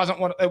 it just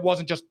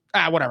wasn't just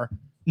whatever.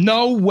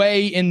 No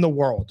way in the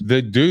world.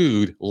 The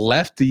dude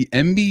left the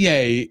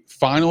NBA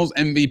Finals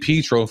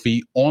MVP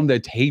trophy on the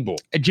table.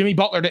 And Jimmy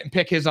Butler didn't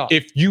pick his up.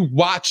 If you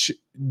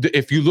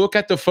look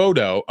at the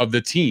photo of the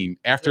team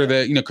after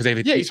because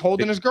he's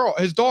holding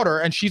his daughter,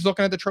 and she's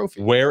looking at the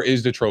trophy. Where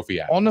is the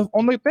trophy at? On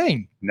the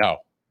thing. No.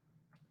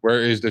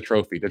 Where is the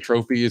trophy? The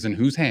trophy is in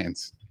whose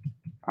hands?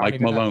 Mike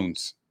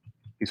Malone's.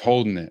 He's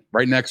holding it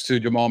right next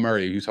to Jamal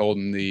Murray, who's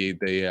holding the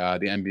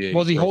NBA.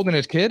 Was he holding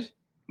his kid?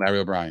 Larry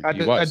O'Brien. At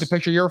the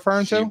picture you're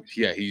referring to?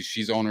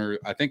 She's on her.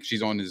 I think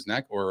she's on his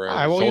neck or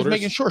well, he was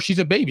making sure. She's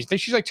a baby.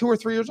 She's like 2 or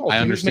 3 years old. I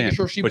understand.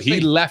 But he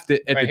safe. left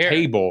it at the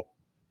table.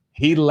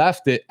 He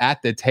left it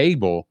at the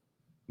table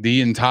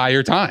the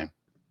entire time.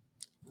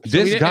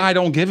 This guy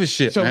don't give a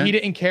shit. So man. He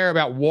didn't care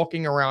about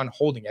walking around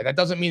holding it. That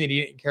doesn't mean that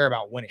he didn't care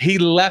about winning. He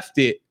left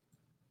it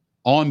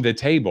on the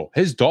table.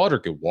 His daughter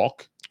could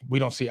walk. We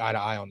don't see eye to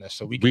eye on this,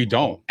 so we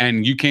don't.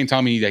 And you can't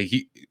tell me that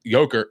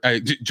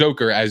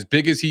Joker, as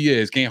big as he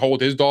is, can't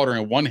hold his daughter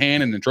in one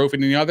hand and the trophy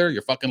in the other.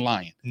 You're fucking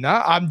lying.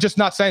 No, I'm just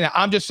not saying that.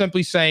 I'm just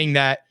simply saying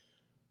that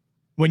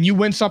when you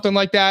win something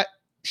like that,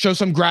 show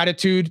some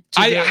gratitude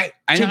to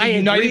the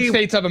United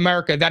States of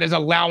America that is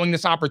allowing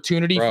this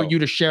opportunity for you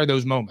to share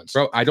those moments.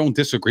 Bro, I don't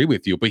disagree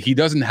with you, but he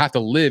doesn't have to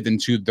live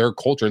into their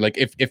culture. Like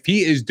if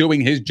he is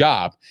doing his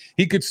job,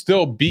 he could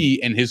still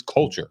be in his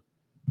culture.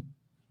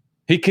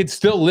 He could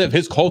still live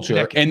his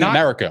culture in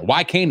America.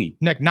 Why can't he?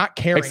 Nick, not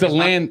caring. It's the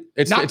land.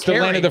 It's the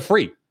land of the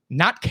free.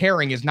 Not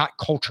caring is not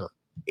culture.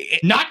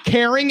 Not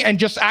caring and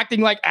just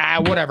acting like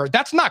whatever.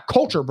 That's not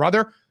culture,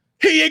 brother.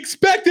 He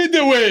expected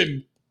to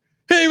win.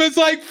 He was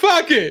like,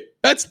 "Fuck it."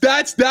 That's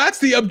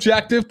the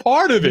objective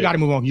part of it. You got to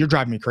move on. You're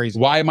driving me crazy.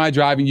 Why am I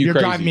driving you crazy?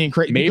 You're driving me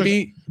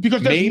crazy.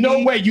 Because there's maybe,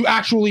 no way you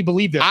actually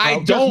believe this. Bro.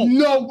 I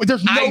don't.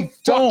 There's no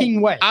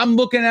fucking way. I'm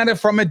looking at it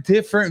from a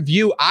different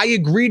view. I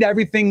agree to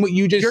everything what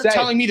you just said. You're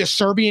telling me the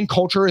Serbian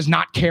culture is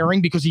not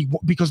caring because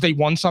they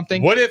won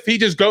something? What if he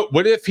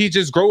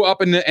just grow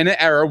up in an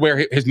era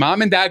where his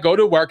mom and dad go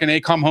to work and they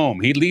come home?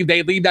 They leave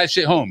that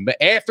shit home. But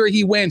after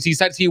he wins, he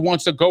says he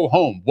wants to go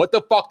home. What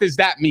the fuck does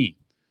that mean?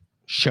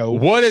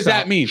 What does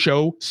that mean?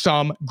 Show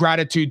some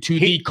gratitude to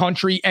the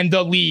country and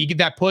the league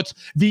that puts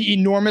the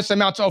enormous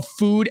amounts of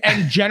food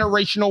and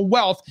generational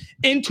wealth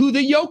into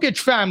the Jokic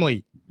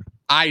family.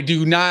 I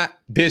do not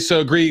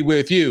disagree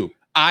with you.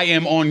 I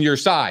am on your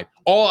side.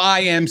 All I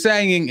am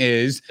saying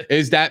is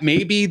that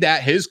maybe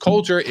that his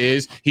culture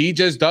is he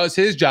just does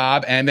his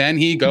job and then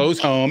he goes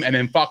home and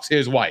then fucks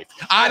his wife.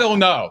 I don't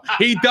know.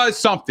 He does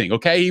something,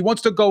 okay? He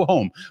wants to go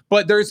home.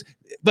 But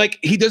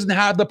he doesn't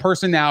have the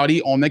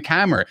personality on the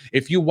camera.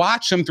 If you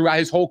watch him throughout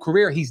his whole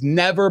career, he's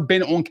never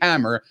been on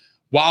camera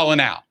wilding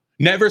out.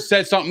 Never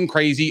said something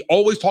crazy,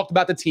 always talked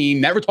about the team,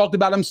 never talked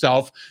about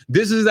himself.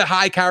 This is a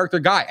high character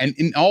guy,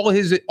 and all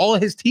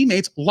his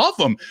teammates love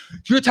him.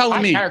 You're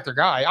telling me high character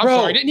guy. I'm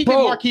sorry, didn't he get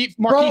Marquise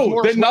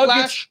Morris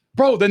whiplash?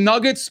 Bro, the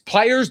Nuggets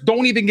players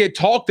don't even get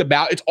talked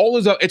about. It's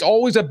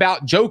always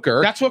about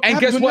Joker. That's what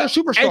happens when you're a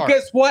superstar. And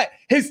guess what?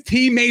 His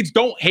teammates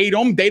don't hate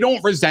him. They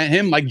don't resent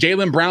him like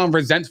Jaylen Brown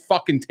resents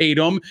fucking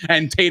Tatum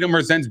and Tatum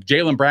resents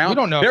Jaylen Brown. We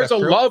don't know. There's a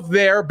love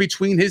there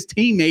between his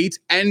teammates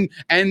and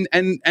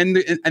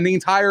the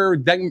entire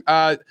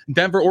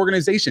Denver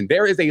organization.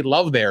 There is a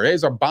love there. There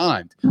is a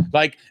bond.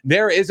 Like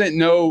there isn't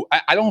no.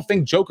 I don't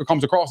think Joker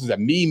comes across as a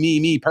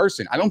me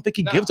person. I don't think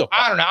he gives a fuck.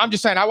 I don't know. I'm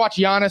just saying. I watched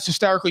Giannis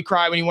hysterically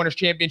cry when he won his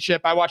championship.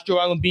 I watched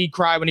Joel Embiid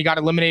cry when he got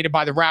eliminated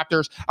by the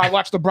Raptors. I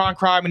watched LeBron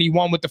cry when he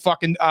won with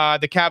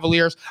the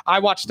Cavaliers. I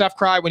watched Steph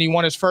cry when he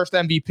won his first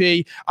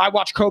MVP. I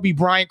watched Kobe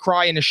Bryant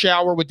cry in the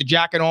shower with the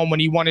jacket on when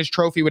he won his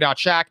trophy without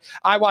Shaq.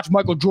 I watched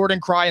Michael Jordan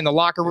cry in the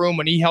locker room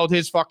when he held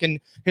his first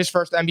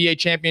NBA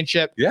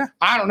championship. Yeah.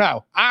 I don't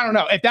know.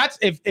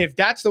 If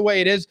that's the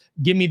way it is,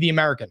 give me the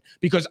American,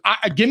 because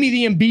give me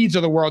the Embiids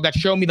of the world that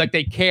show me like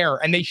they care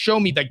and they show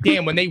me like,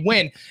 damn, when they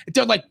win,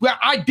 they're like, well,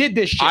 I did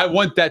this shit. I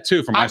want that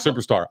too for my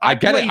superstar. I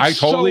get it. I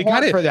totally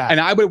get it. For that. And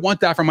I would want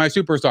that for my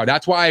superstar.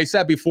 That's why I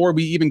said before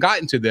we even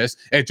got into this,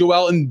 if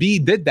Joel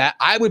Embiid did that,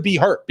 I would be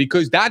hurt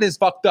because that is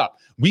fucked up.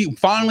 We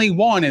finally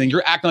won and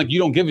you're acting like you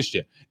don't give a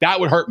shit. That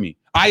would hurt me.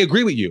 I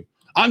agree with you.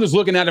 I'm just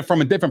looking at it from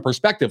a different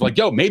perspective. Like,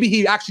 yo, maybe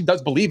he actually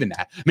does believe in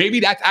that. Maybe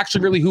that's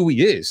actually really who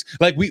he is.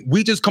 Like,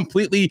 we just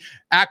completely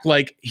act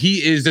like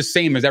he is the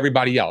same as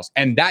everybody else.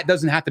 And that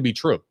doesn't have to be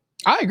true.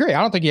 I agree.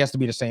 I don't think he has to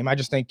be the same. I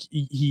just think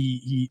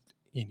he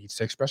needs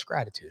to express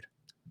gratitude.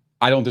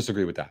 I don't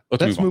disagree with that.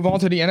 Let's move on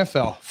to the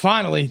NFL.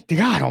 Finally,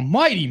 God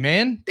almighty,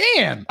 man.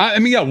 Damn. I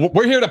mean, yeah,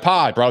 we're here to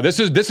pod, bro. This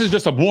is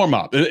just a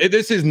warm-up.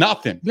 This is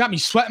nothing. You got me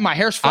sweating. My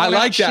hair's falling I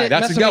like out. that.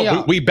 That's a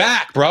go. We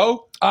back,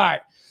 bro. All right.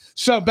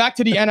 So back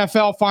to the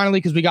NFL finally,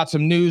 because we got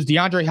some news.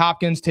 DeAndre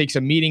Hopkins takes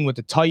a meeting with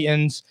the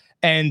Titans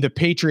and the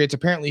Patriots.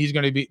 Apparently, he's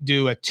going to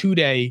do a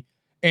 2-day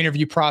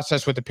interview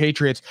process with the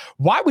Patriots.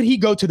 Why would he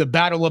go to the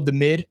battle of the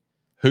mid?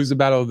 Who's the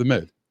battle of the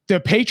mid? The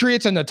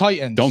Patriots and the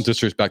Titans. Don't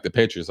disrespect the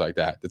Patriots like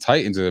that. The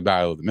Titans are the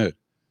battle of the mid.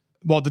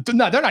 Well,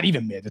 no, they're not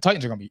even mid. The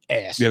Titans are going to be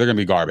ass. Yeah, they're going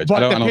to be garbage.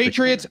 But the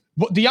Patriots,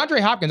 DeAndre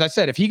Hopkins, I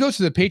said, if he goes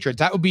to the Patriots,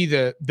 that would be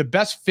the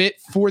best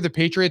fit for the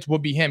Patriots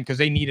would be him because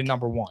they need a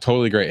number one.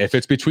 Totally great. If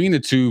it's between the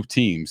two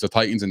teams, the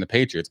Titans and the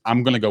Patriots,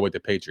 I'm going to go with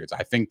the Patriots.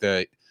 I think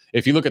that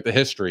if you look at the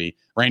history,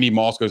 Randy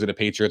Moss goes to the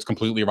Patriots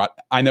completely right.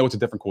 I know it's a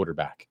different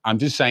quarterback. I'm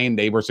just saying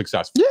they were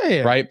successful.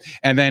 Yeah. Right.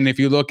 And then if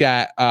you look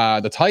at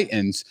the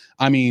Titans,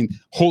 I mean,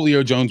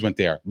 Julio Jones went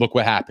there. Look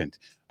what happened.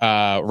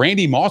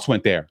 Randy Moss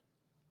went there.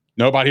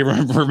 Nobody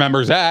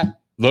remembers that.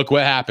 Look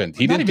what happened.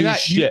 He didn't do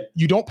shit.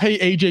 You don't pay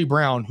AJ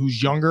Brown,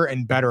 who's younger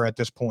and better at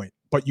this point,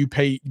 but you'll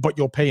pay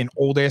an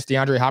old ass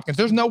DeAndre Hopkins.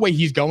 There's no way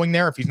he's going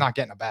there if he's not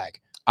getting a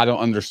bag. I don't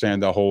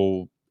understand the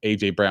whole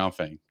AJ Brown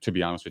thing, to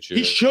be honest with you.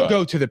 He should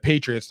go to the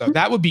Patriots, though.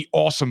 That would be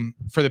awesome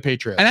for the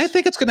Patriots. And I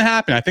think it's going to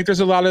happen. I think there's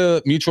a lot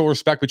of mutual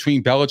respect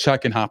between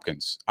Belichick and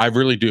Hopkins. I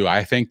really do.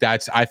 I think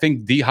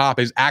D-Hop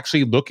is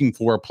actually looking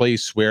for a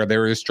place where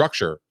there is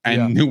structure,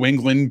 and New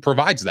England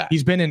provides that. He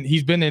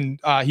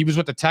was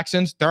with the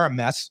Texans. They're a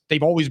mess.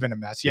 They've always been a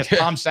mess. He has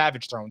Tom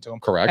Savage thrown to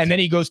him. Correct. And then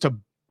he goes to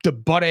the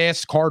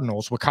butt-ass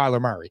Cardinals with Kyler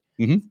Murray,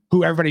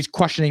 who everybody's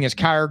questioning his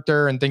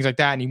character and things like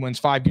that, and he wins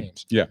 5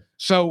 games. Yeah.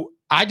 So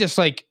I just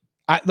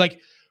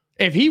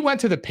if he went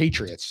to the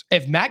Patriots,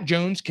 if Mac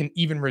Jones can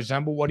even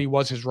resemble what he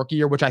was his rookie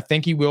year, which I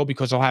think he will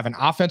because he'll have an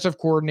offensive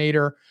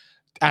coordinator,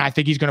 and I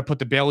think he's going to put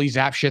the Bailey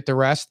Zapp shit to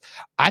rest.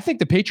 I think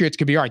the Patriots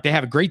could be all right. They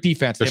have a great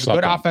defense. They have a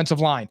good offensive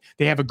line.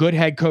 They have a good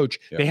head coach.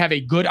 Yeah. They have a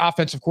good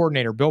offensive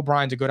coordinator. Bill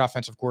Bryan's a good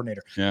offensive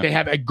coordinator. Yeah. They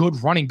have a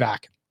good running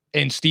back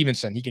in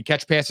Stevenson. He can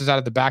catch passes out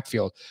of the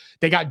backfield.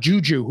 They got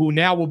Juju, who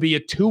now will be a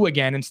 2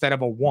 again instead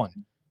of a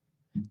 1.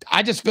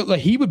 I just feel like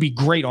he would be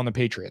great on the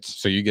Patriots.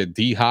 So you get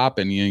D-Hop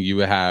and you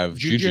would have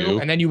Juju.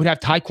 And then you would have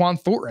Tyquan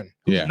Thornton,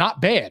 who's not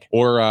bad.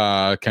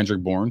 Or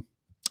Kendrick Bourne.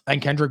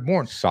 And Kendrick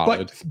Bourne.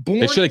 Solid. But Bourne,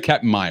 they should have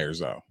kept Myers,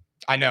 though.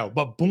 I know.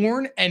 But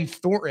Bourne and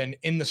Thornton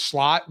in the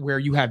slot where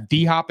you have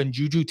D-Hop and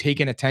Juju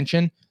taking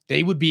attention,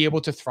 they would be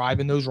able to thrive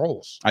in those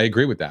roles. I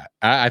agree with that.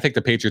 I think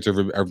the Patriots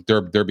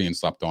they're being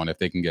slept on if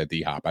they can get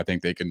D-Hop. I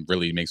think they can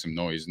really make some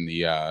noise in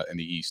the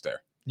East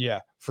there.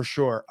 Yeah, for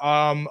sure.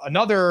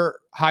 Another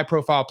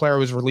high-profile player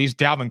was released,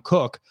 Dalvin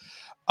Cook.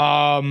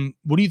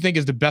 What do you think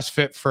is the best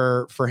fit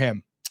for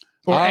him?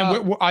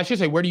 And I should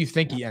say, where do you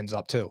think he ends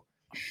up too?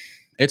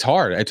 It's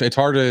hard. It's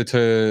hard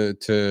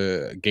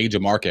to gauge a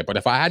market. But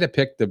if I had to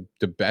pick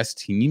the best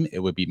team, it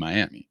would be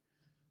Miami.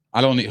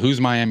 I don't need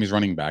who's Miami's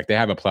running back. They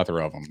have a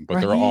plethora of them, but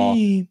Raheem. They're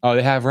all. Oh,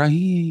 they have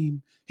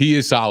Raheem. He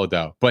is solid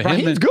though. But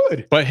Raheem's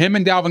good. But him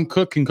and Dalvin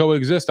Cook can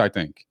coexist, I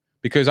think,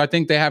 because I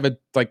think they have a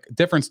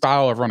different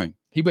style of running.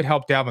 He would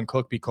help Dalvin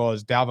Cook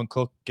because Dalvin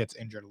Cook gets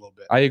injured a little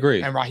bit. I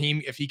agree. And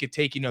Raheem, if he could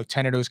take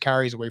 10 of those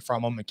carries away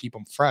from him and keep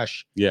him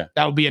fresh,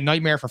 that would be a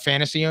nightmare for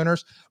fantasy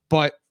owners.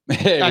 But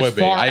it would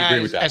be. I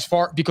agree with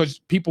that. Because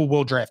people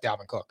will draft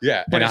Dalvin Cook.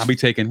 Yeah, but I'll be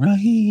taking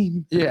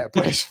Raheem. Yeah,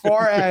 but as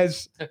far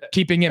as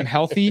keeping him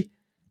healthy,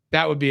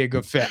 that would be a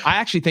good fit. I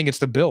actually think it's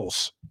the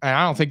Bills, and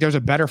I don't think there's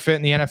a better fit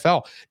in the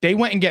NFL. They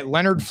went and get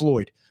Leonard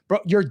Floyd. Bro,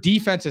 your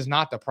defense is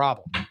not the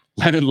problem.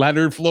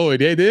 Leonard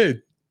Floyd, they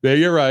did. Yeah,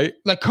 you're right.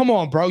 Like, come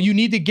on, bro. You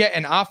need to get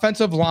an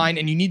offensive line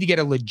and you need to get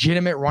a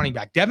legitimate running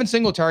back. Devin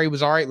Singletary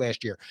was all right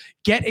last year.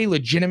 Get a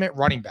legitimate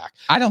running back.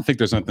 I don't think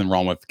there's nothing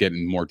wrong with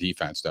getting more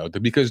defense, though,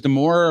 because the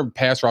more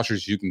pass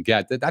rushers you can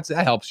get, that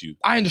helps you.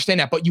 I understand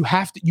that, but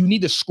you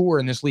need to score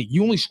in this league.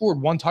 You only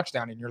scored 1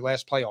 touchdown in your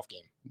last playoff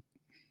game.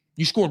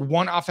 You scored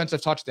 1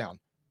 offensive touchdown.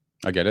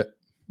 I get it.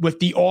 With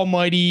the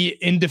almighty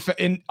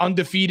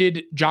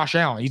undefeated Josh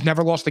Allen. He's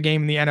never lost a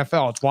game in the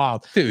NFL. It's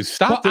wild. Dude,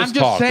 stop this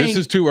talk. This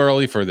is too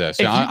early for this.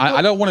 I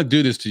don't want to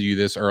do this to you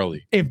this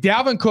early. If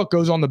Dalvin Cook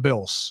goes on the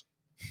Bills,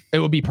 it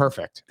would be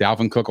perfect.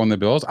 Dalvin Cook on the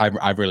Bills?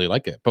 I really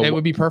like it. But it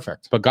would be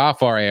perfect. But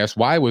Goffar asked,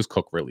 why was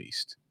Cook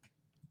released?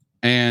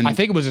 And I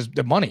think it was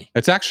the money.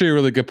 It's actually a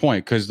really good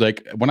point because,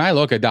 when I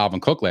look at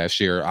Dalvin Cook last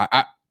year,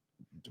 I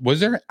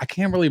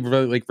can't really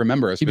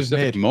remember a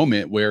specific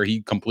moment where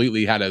he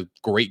completely had a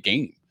great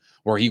game.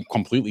 Where he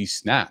completely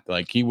snapped.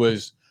 He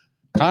was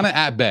kind of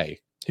at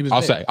bay.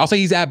 I'll say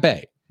he's at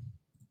bay.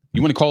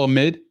 You want to call him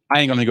mid?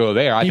 I ain't going to go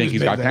there. I think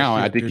he's got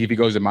talent. I think if he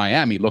goes to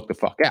Miami, look the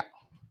fuck out.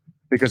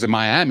 Because if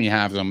Miami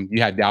has him,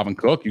 you had Dalvin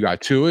Cook, you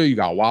got Tua, you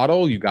got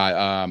Waddle, you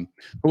got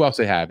who else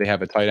they have? They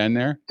have a tight end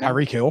there.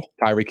 Tyreek Hill.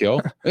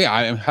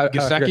 Yeah,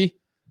 Gesicki.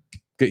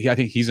 I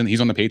think he's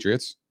on the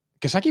Patriots.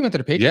 Gesicki went to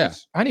the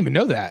Patriots. Yeah. I didn't even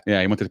know that. Yeah,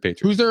 he went to the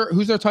Patriots.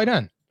 Who's their tight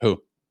end?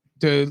 Who?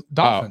 The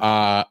Dolphins.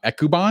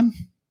 Ekuban.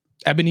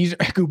 Ebenezer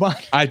Ekuban.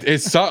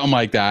 It's something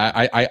like that.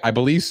 I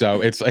believe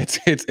so. It's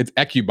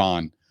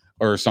Ekuban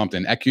or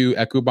something.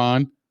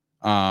 Ekuban.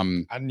 I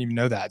didn't even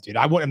know that, dude.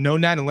 I wouldn't have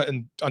known that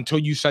until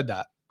you said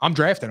that. I'm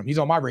drafting him. He's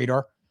on my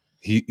radar.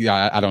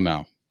 I don't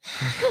know.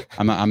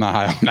 I'm not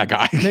high on that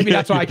guy. Maybe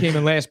that's why I came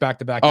in last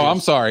back-to-back. Oh, years. I'm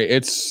sorry.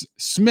 It's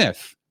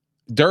Smith.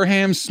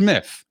 Durham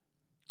Smith.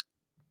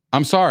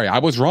 I'm sorry. I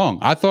was wrong.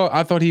 I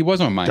thought he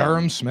was on Miami.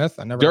 Durham Smith.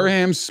 I never.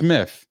 Durham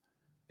Smith.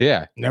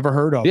 Yeah. Never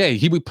heard of. Yeah,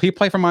 he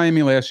played for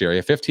Miami last year. He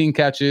had 15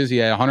 catches. He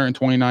had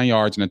 129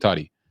 yards and a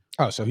tutty.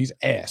 Oh, so he's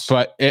ass.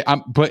 But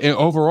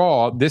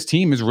overall, this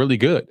team is really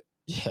good.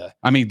 Yeah.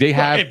 I mean, they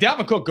have. If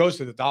Dalvin Cook goes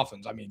to the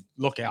Dolphins, I mean,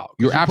 look out.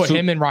 You're put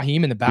him and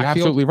Raheem in the You're backfield.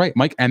 absolutely right,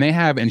 Mike. And they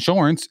have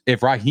insurance.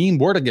 If Raheem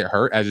were to get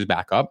hurt as his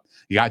backup,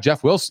 you got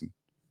Jeff Wilson.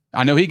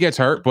 I know he gets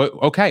hurt, but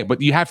okay.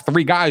 But you have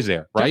 3 guys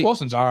there, right? Jeff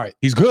Wilson's all right.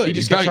 He's good. He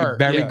just He's gets hurt.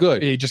 very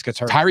good. He just gets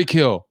hurt. Tyreek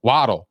Hill,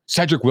 Waddle,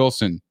 Cedric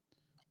Wilson.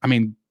 I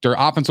mean, their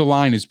offensive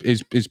line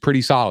is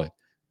pretty solid.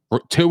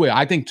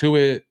 I think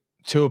Tua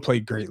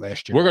played great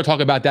last year. We're going to talk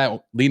about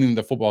that leading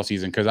the football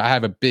season because I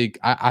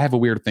have a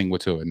weird thing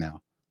with Tua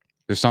now.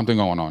 There's something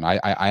going on. I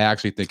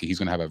actually think he's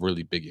going to have a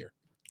really big year.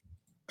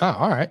 Oh,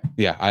 all right.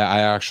 Yeah, I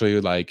actually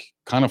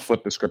kind of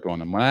flip the script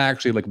on him. When I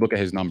actually look at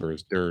his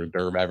numbers, they're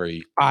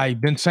very.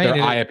 I've been saying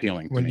they're eye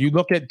appealing. When you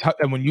look at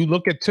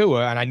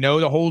Tua, and I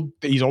know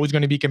he's always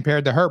going to be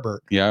compared to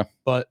Herbert. Yeah,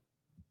 but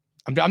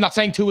I'm not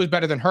saying Tua is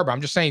better than Herbert.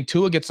 I'm just saying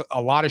Tua gets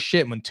a lot of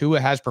shit when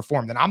Tua has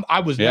performed, and I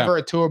was never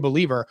a Tua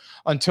believer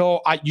until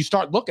you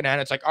start looking at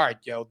it. It's like, all right,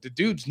 the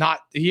dude's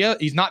not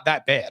he's not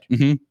that bad.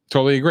 Mm-hmm.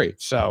 Totally agree.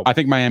 So I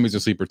think Miami's a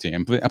sleeper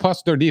team.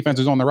 Plus, their defense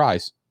is on the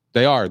rise.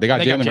 They are. They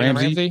got Jalen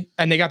Ramsey,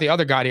 and they got the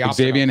other guy,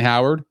 Xavier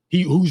Howard.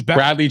 Who's better.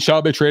 Bradley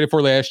Chubb they traded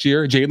for last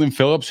year. Jalen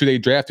Phillips, who they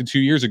drafted 2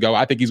 years ago.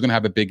 I think he's going to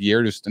have a big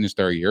year just in his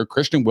third year.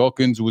 Christian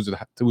Wilkins was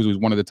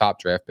one of the top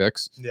draft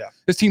picks. Yeah,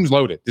 this team's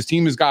loaded. This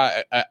team has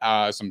got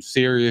some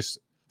serious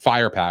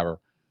firepower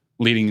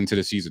leading into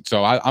the season.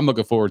 So I'm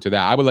looking forward to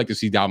that. I would like to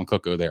see Dalvin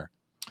Cook go there.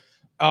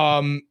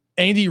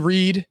 Andy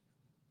Reid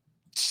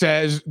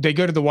says they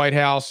go to the White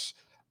House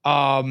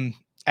and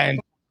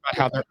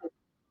how they're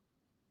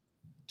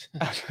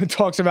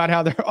talks about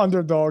how they're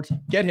underdogs.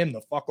 Get him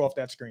the fuck off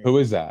that screen. Who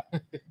is that?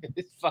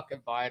 It's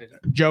fucking Biden.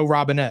 Joe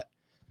Robinette.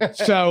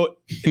 So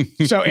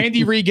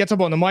Andy Reid gets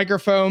up on the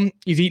microphone.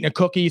 He's eating a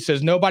cookie.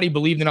 Says nobody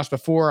believed in us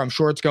before. I'm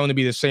sure it's going to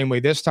be the same way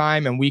this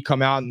time, and we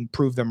come out and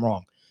prove them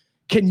wrong.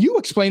 Can you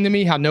explain to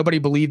me how nobody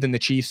believed in the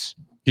Chiefs?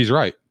 He's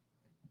right.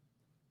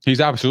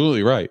 He's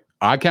absolutely right.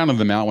 I counted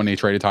them out when they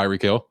traded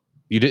Tyreek Hill.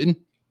 You didn't?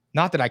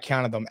 Not that I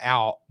counted them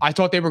out. I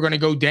thought they were going to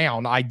go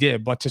down. I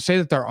did. But to say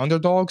that they're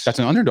underdogs. That's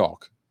an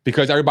underdog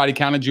because everybody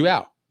counted you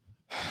out.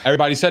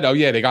 Everybody said, oh,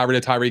 yeah, they got rid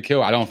of Tyreek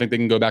Hill. I don't think they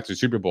can go back to the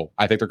Super Bowl.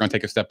 I think they're going to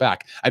take a step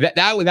back.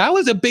 That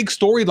was a big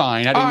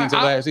storyline.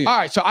 Last season. All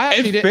right. So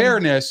in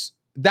fairness,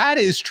 that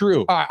is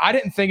true. All right. I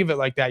didn't think of it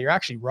like that. You're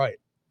actually right.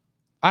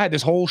 I had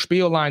this whole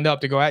spiel lined up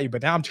to go at you,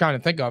 but now I'm trying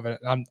to think of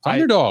it.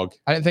 Underdog.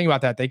 I didn't think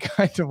about that. They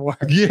kind of were.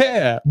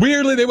 Yeah.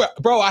 Weirdly, they were.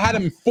 Bro, I had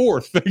them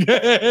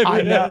 4th.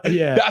 I know.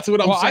 Yeah. That's what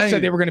I'm saying. I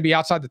said they were going to be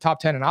outside the top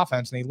 10 in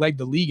offense, and they legged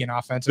the league in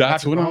offense.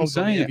 That's what I'm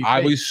saying.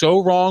 I was so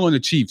wrong on the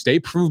Chiefs. They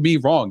proved me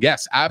wrong.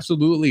 Yes,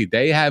 absolutely.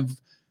 They have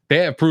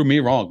proved me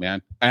wrong,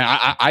 man. And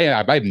I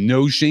have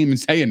no shame in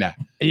saying that.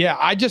 Yeah.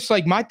 I just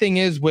my thing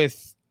is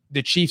with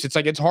the Chiefs,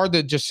 it's hard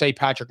to just say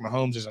Patrick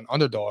Mahomes is an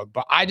underdog,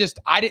 but I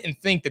didn't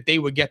think that they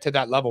would get to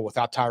that level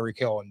without Tyreek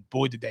Hill, and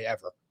boy, did they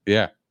ever.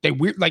 Yeah. They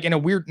in a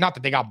weird, not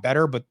that they got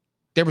better, but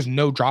there was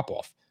no drop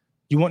off.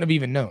 You wouldn't have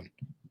even known.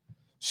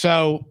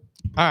 So,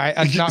 all right,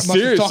 I'm not much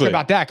to talk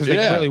about that because they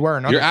really were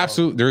an underdog. You're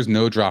absolutely, there's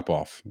no drop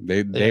off.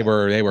 They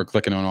were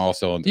clicking on all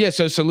cylinders. Yeah,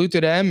 so salute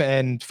to them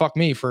and fuck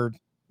me for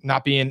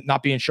not being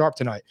sharp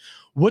tonight.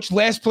 Which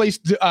last place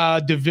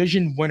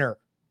division winner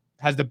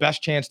has the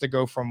best chance to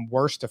go from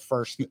worst to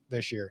first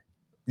this year?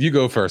 You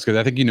go first because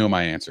I think you know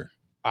my answer.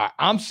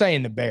 I'm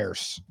saying the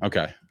Bears.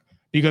 Okay.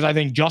 Because I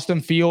think Justin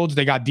Fields,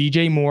 they got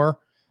DJ Moore.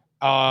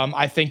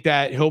 I think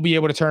that he'll be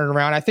able to turn it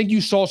around. I think you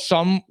saw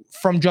some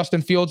from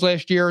Justin Fields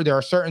last year. There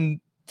are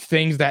certain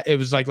things that it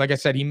was like I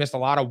said, he missed a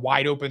lot of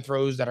wide open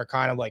throws that are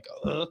kind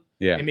of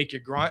they make you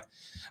grunt.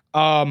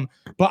 But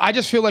I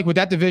just feel like with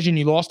that division,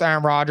 you lost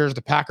Aaron Rodgers.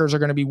 The Packers are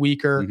going to be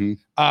weaker.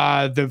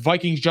 Mm-hmm. The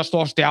Vikings just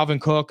lost Dalvin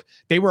Cook.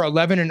 They were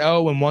 11-0 in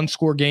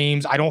 1-score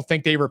games. I don't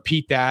think they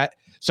repeat that.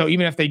 So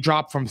even if they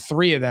drop from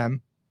 3 of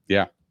them,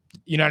 yeah,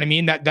 you know what I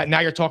mean? That now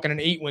you're talking an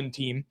 8-win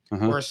team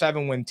or a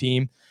 7-win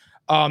team.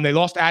 They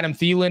lost Adam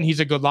Thielen.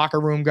 He's a good locker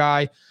room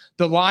guy.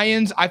 The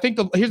Lions,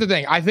 here's the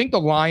thing. I think the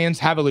Lions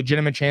have a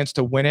legitimate chance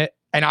to win it.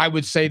 And I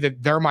would say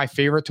that they're my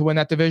favorite to win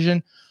that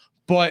division.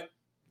 But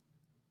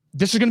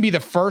this is going to be the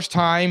first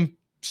time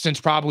since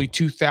probably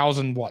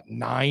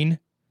 2009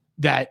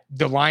 that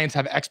the Lions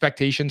have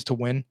expectations to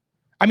win.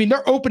 I mean,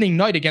 they're opening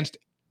night against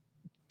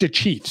the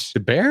Chiefs. The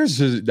Bears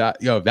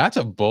that's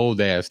a bold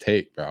ass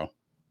take, bro.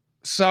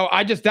 So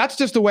that's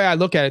just the way I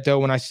look at it though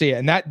when I see it.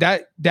 And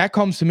that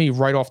comes to me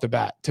right off the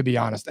bat, to be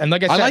honest. And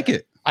like I said, I like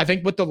it. I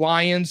think with the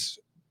Lions,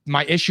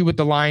 my issue with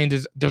the Lions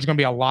is there's going to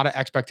be a lot of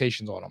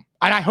expectations on them.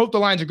 And I hope the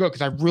Lions are good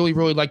because I really,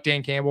 really like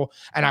Dan Campbell.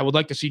 And I would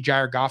like to see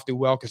Jared Goff do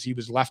well because he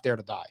was left there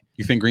to die.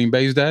 You think Green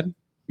Bay's dead?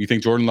 You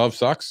think Jordan Love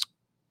sucks?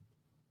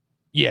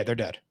 Yeah, they're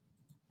dead.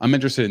 I'm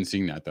interested in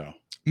seeing that, though.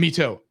 Me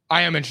too.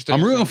 I am interested.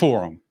 I'm rooting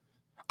for them.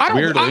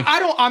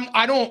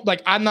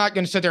 I'm not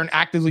going to sit there and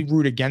actively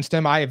root against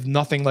him. I have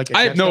nothing like.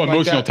 I have no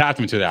emotional like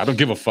attachment to that. I don't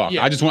give a fuck.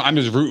 Yeah. I'm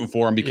just rooting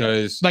for him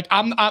because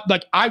I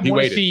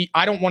want to see.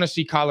 I don't want to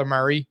see Kyler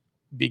Murray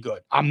be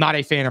good. I'm not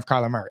a fan of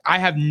Kyler Murray. I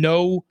have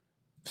no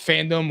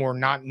fandom or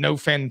no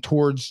fan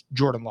towards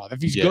Jordan Love.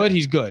 If he's good,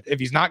 he's good. If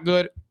he's not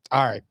good,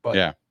 all right. But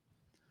yeah.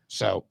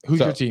 So who's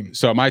your team?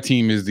 So my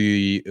team is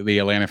the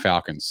Atlanta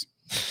Falcons.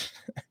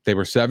 They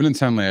were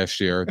 7-10 last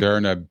year. They're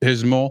an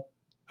abysmal.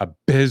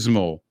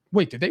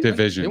 Wait, did they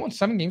division? They won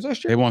 7 games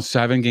last year. They won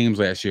 7 games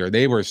last year.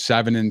 They were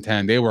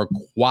 7-10. They were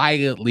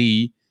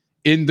quietly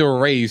in the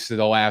race for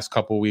the last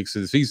couple of weeks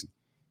of the season.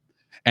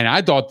 And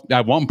I thought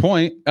at one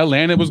point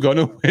Atlanta was going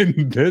to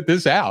win the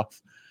South.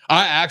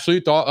 I actually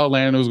thought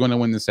Atlanta was going to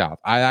win the South.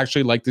 I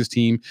actually like this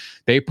team.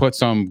 They put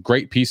some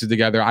great pieces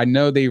together. I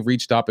know they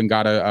reached up and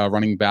got a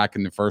running back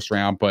in the first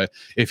round, but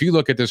if you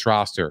look at this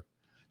roster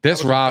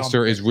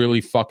is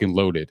really fucking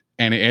loaded.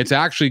 And it's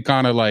actually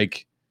kind of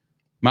like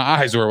my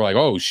eyes were like,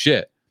 oh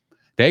shit.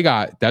 They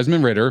got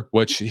Desmond Ridder,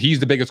 which he's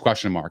the biggest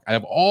question mark.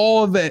 Out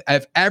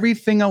of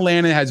everything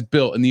Atlanta has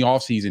built in the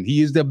offseason,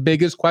 he is the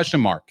biggest question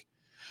mark.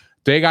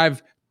 They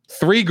got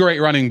 3 great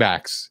running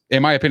backs,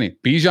 in my opinion.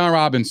 Bijan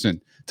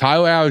Robinson,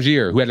 Tyler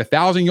Algier, who had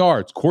 1,000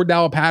 yards,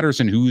 Cordell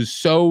Patterson, who's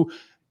so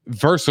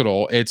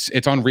versatile. It's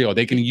unreal.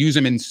 They can use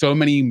him in so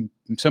many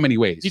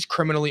ways. He's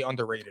criminally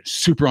underrated.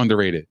 Super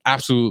underrated.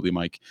 Absolutely,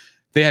 Mike.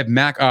 They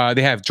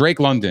have Drake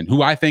London,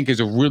 who I think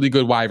is a really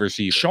good wide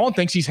receiver. Sean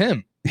thinks he's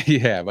him.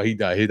 Yeah, but he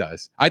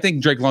does. I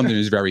think Drake London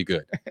is very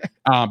good.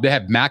 They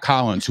have Matt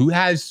Collins, who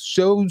has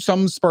shown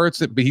some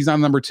spurts, but he's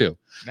on number 2.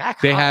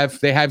 They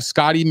have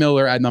Scotty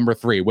Miller at number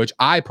 3, which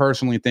I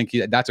personally think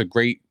that's a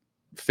great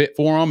fit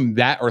for him.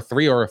 That or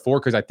 3 or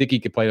 4, because I think he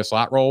could play the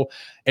slot role.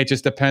 It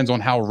just depends on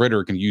how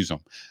Ridder can use him.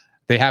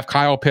 They have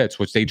Kyle Pitts,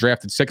 which they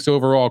drafted 6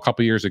 overall a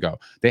couple years ago.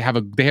 They have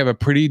a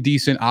pretty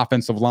decent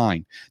offensive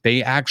line.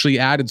 They actually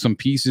added some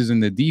pieces in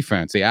the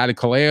defense. They added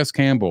Calais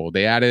Campbell.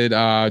 They added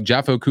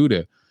Jeff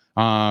Okudah.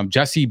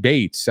 Jesse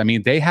Bates. I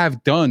mean, they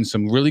have done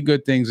some really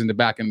good things in the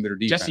back end of their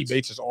defense. Jesse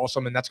Bates is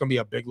awesome, and that's going to be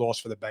a big loss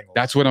for the Bengals.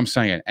 That's what I'm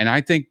saying. And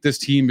I think this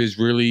team is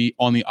really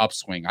on the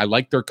upswing. I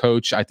like their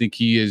coach. I think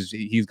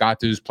he's got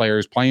those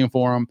players playing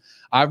for him.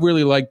 I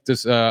really like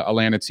this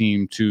Atlanta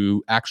team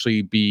to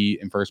actually be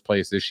in first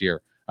place this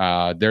year.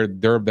 They're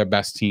the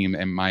best team,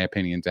 in my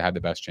opinion, to have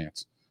the best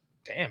chance.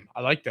 Damn,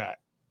 I like that.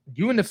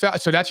 You and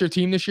so that's your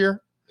team this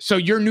year? So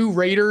your new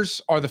Raiders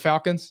are the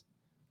Falcons?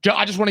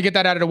 I just want to get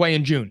that out of the way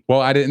in June. Well,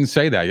 I didn't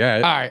say that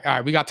yet. All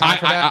right. We got time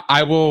for that.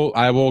 I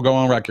will go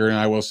on record and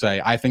I will say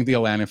I think the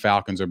Atlanta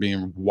Falcons are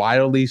being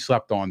wildly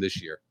slept on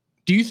this year.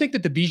 Do you think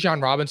that the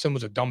Bijan Robinson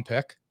was a dumb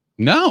pick?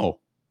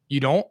 No. You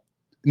don't?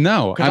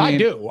 No. I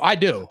do.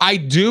 I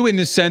do in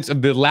the sense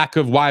of the lack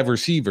of wide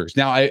receivers.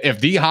 Now,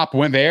 if D-Hop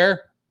went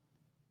there,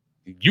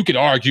 you could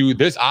argue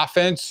this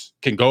offense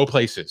can go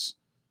places.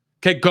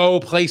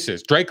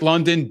 Drake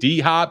London,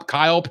 D-Hop,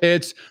 Kyle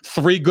Pitts,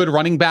 3 good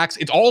running backs.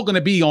 It's all going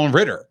to be on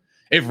Ridder.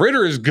 If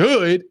Ridder is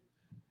good,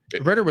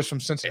 Ridder was from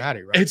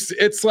Cincinnati, right?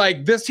 It's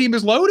like this team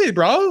is loaded,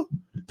 bro.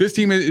 This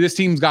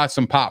team's got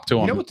some pop to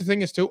them. You know what the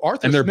thing is too?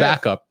 Arthur and their Smith,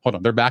 backup. Hold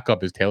on, their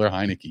backup is Taylor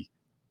Heineke.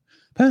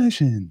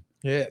 Passion.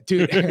 Yeah,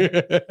 dude.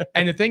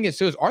 And the thing is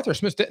too is Arthur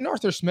Smith. Didn't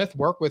Arthur Smith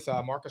work with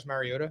Marcus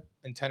Mariota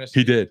in Tennessee?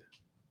 He did.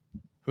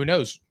 Who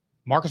knows?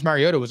 Marcus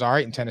Mariota was all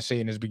right in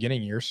Tennessee in his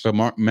beginning years.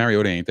 But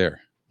Mariota ain't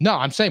there. No,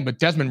 I'm saying, but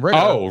Desmond Ridder.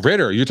 Oh,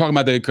 Ridder. You're talking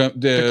about the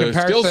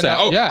skill set.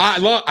 Oh, yeah.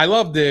 I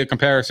love the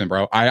comparison,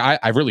 bro.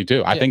 I really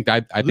do. I think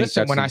I think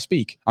listen when I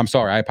speak. I'm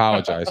sorry. I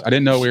apologize. I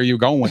didn't know where you were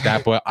going with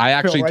that, but I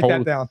actually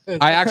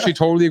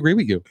totally agree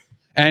with you.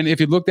 And if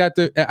you looked at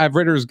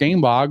Ridder's game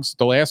logs,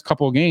 the last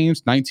couple of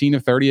games, 19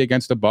 of 30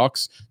 against the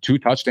Bucks, 2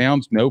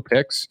 touchdowns, no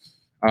picks.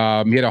 He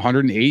had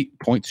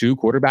 108.2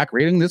 quarterback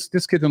rating. This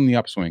kid's on the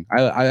upswing.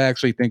 I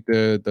actually think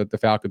the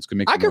Falcons could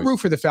make. I could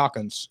root for the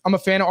Falcons. I'm a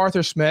fan of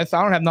Arthur Smith.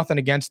 I don't have nothing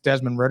against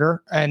Desmond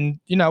Ridder, and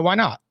why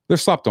not? They're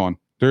slept on.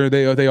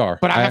 They are.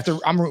 But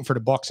I'm rooting for the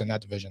Bucks in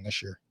that division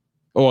this year.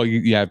 Oh,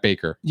 you have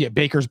Baker. Yeah,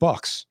 Baker's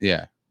Bucks.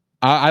 Yeah,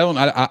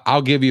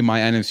 I'll give you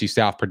my NFC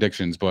South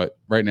predictions, but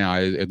right now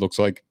it looks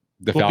like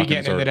the Falcons be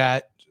getting into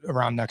that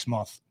around next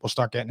month. We'll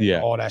start getting into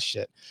all that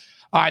shit.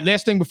 All right,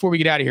 last thing before we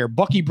get out of here.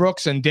 Bucky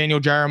Brooks and Daniel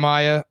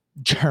Jeremiah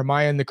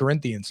and the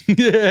Corinthians.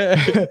 Yeah.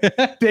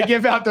 They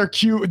give out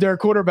their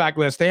quarterback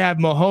list. They have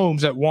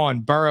Mahomes at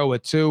 1, Burrow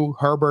at 2,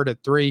 Herbert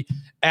at 3,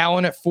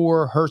 Allen at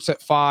 4, Hurts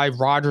at 5,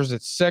 Rodgers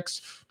at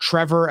 6,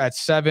 Trevor at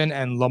 7,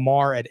 and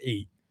Lamar at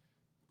 8.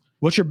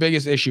 What's your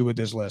biggest issue with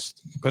this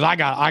list? Because I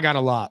got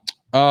a lot.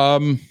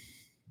 You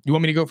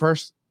want me to go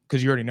first?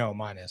 Because you already know what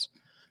mine is.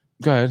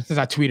 Go ahead. Since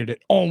I tweeted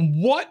it.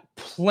 On what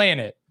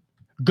planet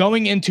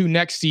going into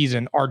next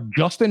season are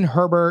Justin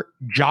Herbert,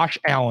 Josh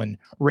Allen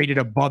rated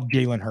above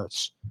Jalen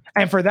Hurts?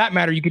 And for that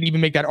matter, you could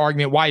even make that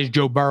argument, why is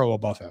Joe Burrow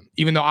above him?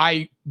 Even though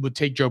I would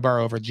take Joe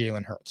Burrow over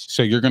Jalen Hurts.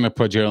 So you're going to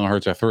put Jalen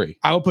Hurts at 3?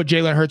 I will put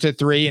Jalen Hurts at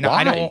 3. And why?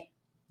 I don't.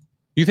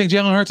 You think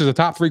Jalen Hurts is a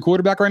top 3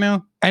 quarterback right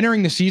now?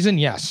 Entering the season,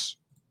 yes.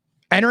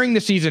 Entering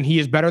the season, he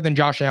is better than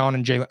Josh Allen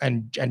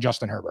and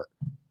Justin Herbert.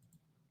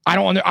 I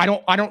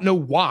don't know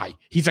why.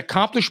 He's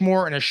accomplished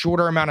more in a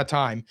shorter amount of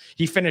time.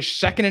 He finished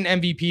second in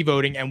MVP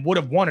voting and would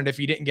have won it if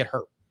he didn't get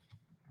hurt.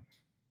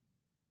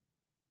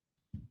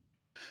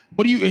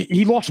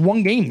 He lost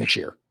one game this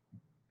year.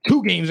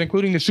 2 games,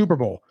 including the Super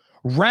Bowl.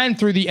 Ran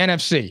through the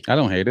NFC. I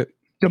don't hate it.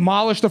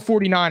 Demolished the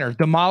 49ers.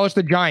 Demolished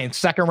the Giants.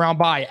 Second round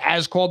bye,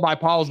 as called by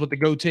Pauls with the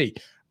goatee.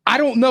 I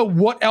don't know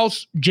what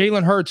else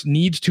Jalen Hurts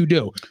needs to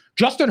do.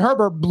 Justin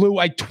Herbert blew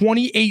a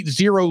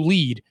 28-0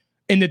 lead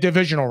in the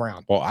divisional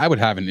round. Well, I would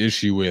have an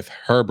issue with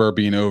Herbert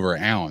being over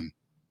Allen,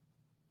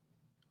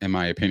 in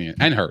my opinion,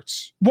 and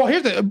Hurts. Well,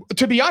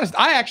 to be honest,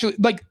 I actually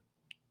like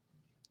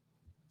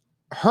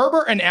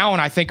Herbert and Allen.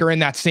 I think are in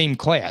that same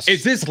class.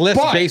 Is this list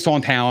based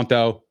on talent,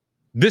 though?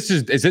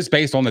 Is this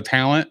based on the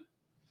talent?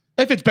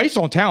 If it's based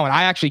on talent,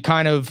 I actually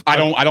kind of I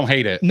don't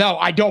hate it. No,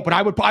 I don't. But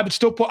I would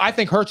still put. I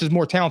think Hurts is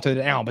more talented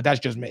than Allen, but that's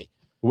just me.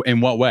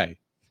 In what way?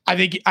 I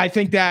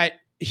think that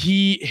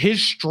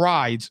his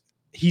strides.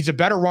 He's a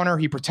better runner.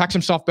 He protects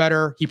himself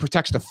better. He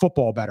protects the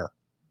football better.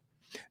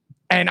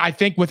 And I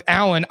think with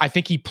Allen, I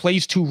think he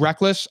plays too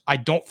reckless. I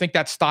don't think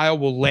that style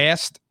will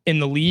last in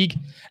the league.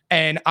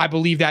 And I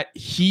believe that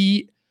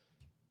he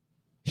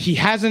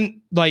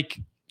hasn't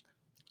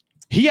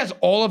he has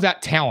all of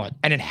that talent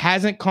and it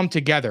hasn't come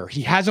together.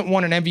 He hasn't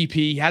won an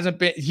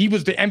MVP. He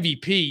was the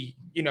MVP,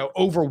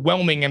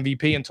 overwhelming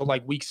MVP until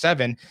like week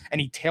 7.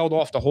 And he tailed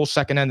off the whole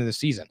second end of the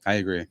season. I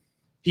agree.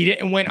 He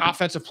didn't win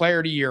offensive player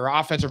of the year,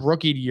 offensive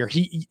rookie of the year.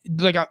 He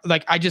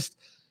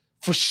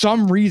for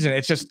some reason,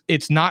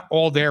 it's not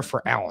all there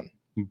for Allen.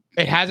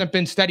 It hasn't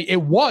been steady.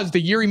 It was the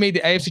year he made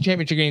the AFC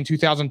Championship game in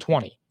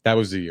 2020. That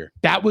was the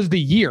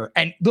year.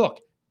 And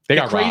look,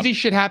 the crazy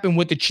shit happened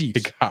with the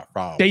Chiefs. They got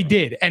robbed. They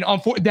did. And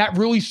that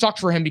really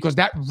sucks for him because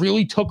that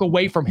really took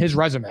away from his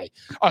resume.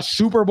 A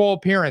Super Bowl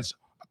appearance,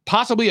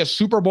 possibly a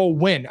Super Bowl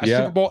win,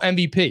 Super Bowl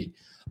MVP.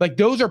 Like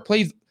those are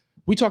plays.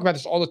 We talk about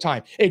this all the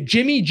time. If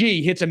Jimmy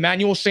G hits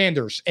Emmanuel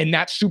Sanders in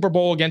that Super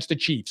Bowl against the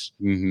Chiefs,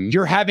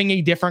 you're having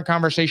a different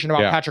conversation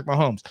about Patrick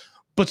Mahomes.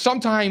 But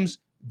sometimes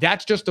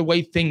that's just the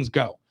way things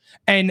go.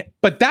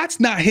 But that's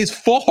not his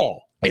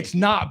fault. It's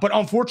not. But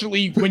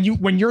unfortunately, when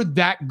you're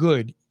that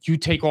good, you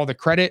take all the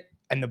credit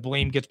and the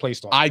blame gets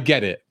placed on you. I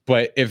get it.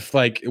 But if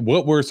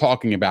what we're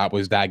talking about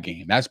was that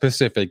game, that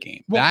specific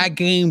game, that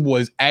game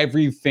was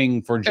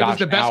everything for Josh Allen. It was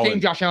the best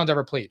game Josh Allen's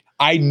ever played.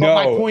 I know.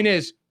 But my point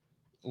is,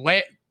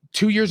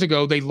 2 years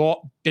ago, they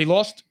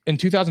lost in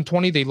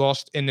 2020. They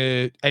lost in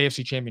the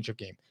AFC Championship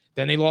game.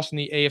 Then they lost in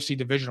the AFC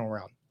divisional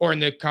round or in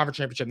the conference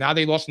championship. Now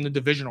they lost in the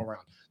divisional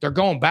round. They're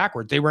going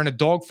backwards. They were in a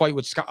dogfight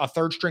with a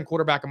third string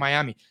quarterback in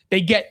Miami.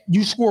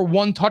 You score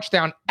 1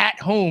 touchdown at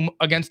home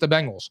against the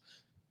Bengals.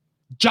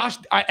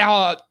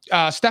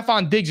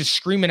 Stephon Diggs is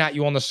screaming at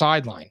you on the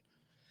sideline.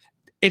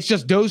 It's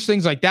just those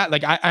things like that.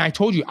 Like I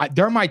told you,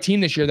 they're my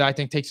team this year that I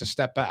think takes a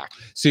step back.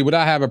 See, what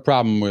I have a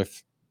problem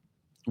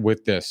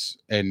with this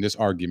and this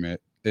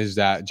argument is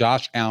that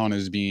Josh Allen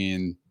is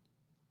being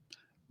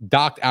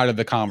docked out of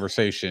the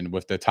conversation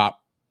with the top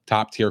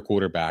tier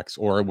quarterbacks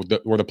or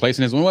the place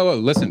in his wait,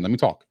 listen, let me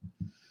talk.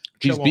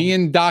 He's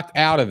being docked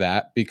out of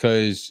that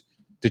because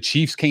the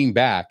Chiefs came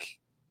back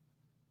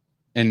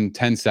in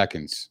 10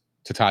 seconds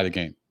to tie the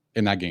game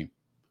in that game.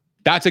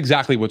 That's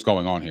exactly what's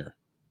going on here.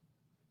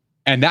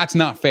 And that's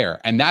not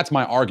fair. And that's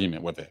my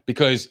argument with it.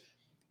 Because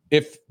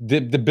if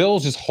the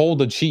Bills just hold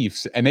the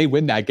Chiefs and they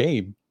win that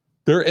game,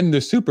 they're in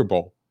the Super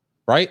Bowl,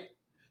 right?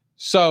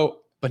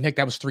 So, but Nick,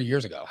 that was 3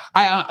 years ago.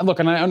 I look,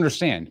 and I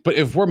understand. But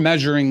if we're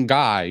measuring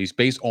guys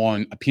based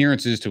on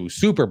appearances to a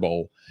Super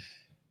Bowl,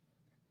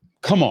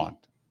 come on.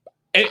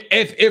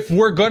 If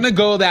we're gonna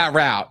go that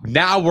route,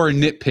 now we're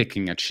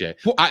nitpicking at shit.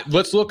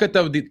 Let's look at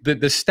the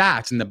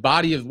stats and the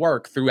body of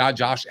work throughout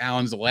Josh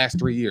Allen's last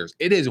 3 years.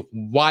 It is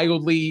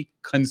wildly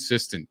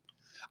consistent.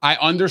 I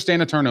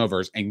understand the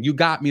turnovers, and you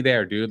got me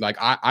there, dude. Like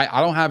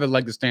I don't have a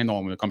leg to stand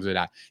on when it comes to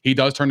that. He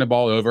does turn the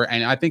ball over,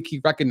 and I think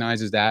he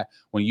recognizes that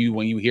when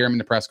you hear him in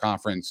the press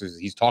conferences,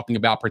 he's talking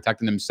about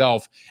protecting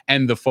himself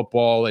and the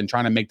football and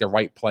trying to make the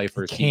right play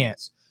for his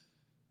teams.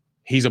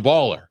 He's a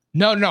baller.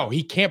 No,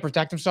 he can't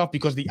protect himself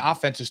because the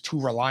offense is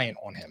too reliant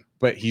on him.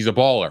 But he's a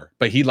baller.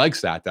 But he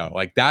likes that though.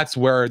 Like that's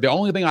where the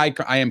only thing I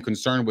am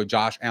concerned with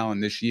Josh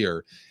Allen this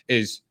year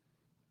is,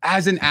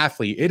 as an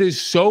athlete, it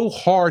is so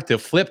hard to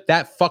flip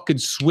that fucking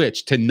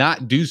switch to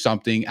not do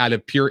something out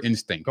of pure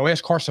instinct. Go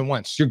ask Carson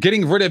Wentz. You're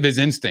getting rid of his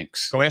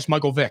instincts. Go ask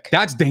Michael Vick.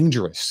 That's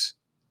dangerous.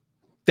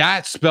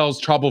 That spells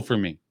trouble for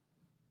me.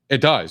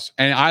 It does.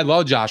 And I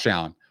love Josh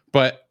Allen,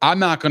 but I'm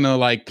not going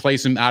to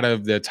place him out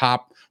of the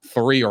top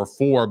 3 or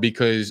 4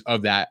 because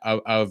of that,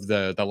 of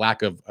the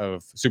lack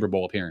of Super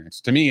Bowl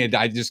appearance. To me,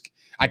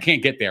 I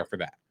can't get there for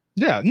that.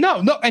 Yeah,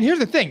 no. And here's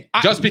the thing.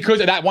 Just because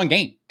of that one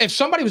game. If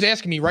somebody was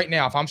asking me right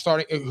now, if I'm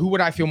starting, who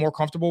would I feel more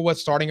comfortable with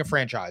starting a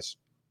franchise?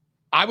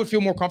 I would feel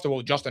more comfortable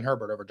with Justin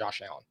Herbert over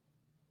Josh Allen.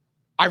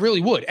 I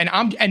really would.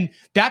 And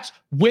that's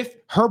with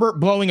Herbert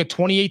blowing a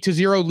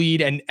 28-0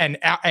 lead and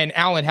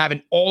Allen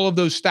having all of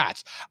those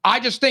stats. I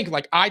just think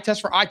eye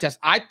test for eye test.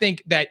 I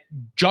think that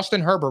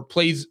Justin Herbert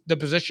plays the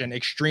position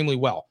extremely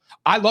well.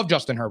 I love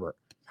Justin Herbert.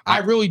 I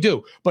really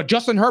do. But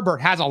Justin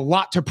Herbert has a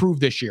lot to prove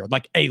this year,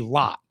 like a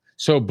lot.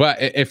 So,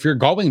 but if you're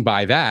going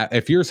by that,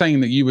 if you're saying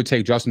that you would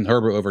take Justin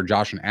Herbert over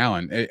Josh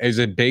Allen, is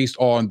it based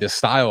on the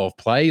style of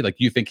play? Like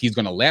you think he's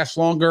going to last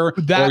longer,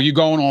 or are you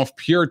going off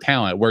pure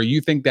talent where you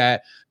think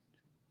that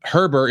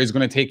Herbert is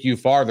going to take you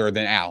farther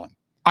than Allen?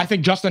 I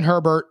think Justin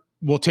Herbert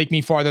will take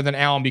me farther than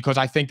Allen because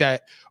I think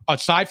that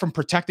aside from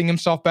protecting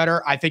himself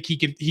better, I think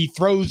he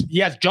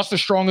has just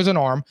as strong as an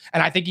arm,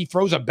 and I think he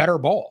throws a better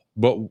ball.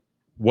 But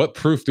what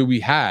proof do we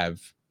have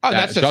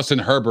that Justin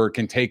Herbert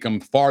can take him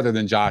farther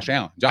than Josh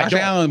Allen? Josh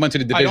Allen went to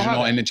the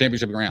divisional and the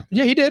championship round.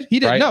 Yeah, he did.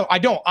 Right? No, I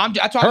don't.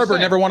 That's why Herbert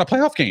never won a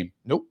playoff game.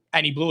 Nope.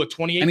 And he blew a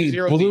 28-0. And he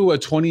blew a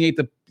 28.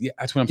 Yeah,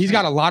 that's what I'm saying. He's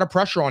got a lot of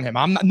pressure on him.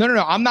 I'm not.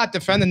 No. I'm not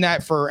defending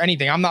that for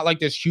anything. I'm not like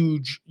this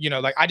huge.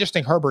 Like I just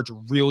think Herbert's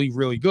really,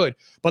 really good.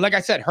 But like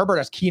I said, Herbert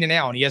has Keenan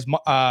Allen. He has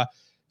Austin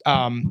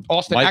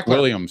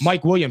Eckler,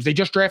 Mike Williams. They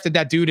just drafted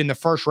that dude in the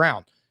first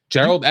round.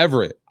 Gerald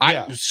Everett.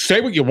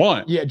 Say what you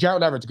want. Yeah,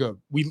 Gerald Everett's good.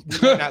 We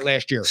learned that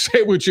last year.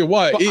 Say what you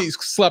want. But he's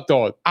slept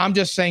on. I'm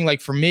just saying,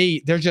 like, for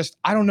me,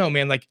 I don't know,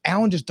 man. Like,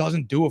 Allen just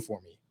doesn't do it for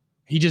me.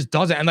 He just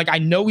doesn't. And, like, I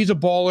know he's a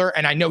baller,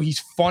 and I know he's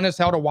fun as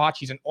hell to watch.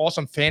 He's an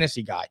awesome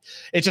fantasy guy.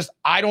 It's just,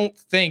 I don't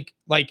think,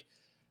 like,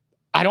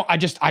 I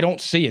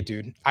don't see it,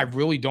 dude. I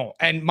really don't.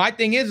 And my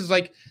thing is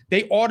like,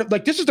 they ought to,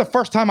 like, this is the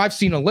first time I've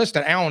seen a list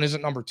that Allen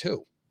isn't number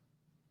 2.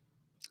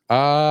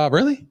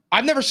 Really?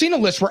 I've never seen a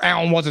list where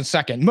Allen wasn't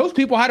second. Most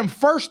people had him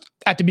first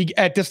at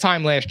this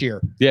time last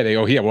year. Yeah,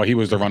 he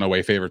was the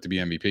runaway favorite to be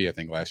MVP, I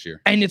think, last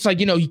year. And it's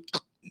like,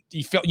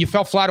 you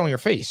fell flat on your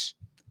face.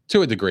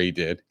 To a degree, he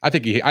did. I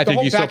think the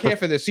whole back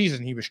half of the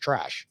season he was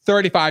trash.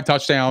 35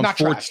 touchdowns,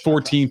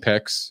 14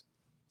 picks,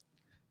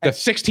 and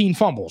 16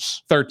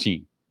 fumbles,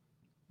 13.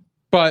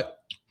 But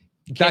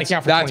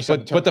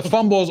but the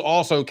fumbles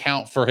also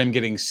count for him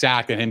getting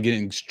sacked and him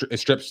getting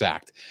strip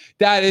sacked.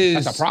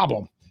 That's a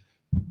problem.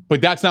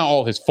 But that's not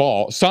all his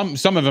fault. Some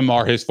of them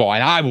are his fault.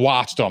 And I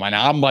watched them and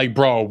I'm like,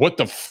 bro, what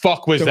the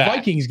fuck was that? The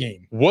Vikings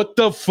game. What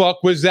the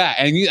fuck was that?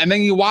 And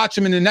then you watch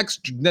him in the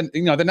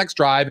next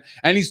drive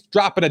and he's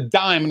dropping a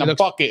dime in a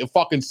bucket of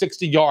fucking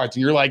 60 yards.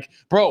 And you're like,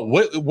 bro,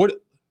 what,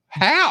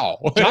 how?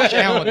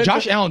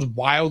 Josh Allen's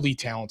wildly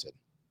talented.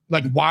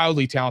 Like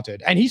wildly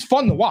talented. And he's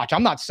fun to watch.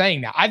 I'm not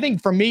saying that. I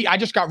think for me, I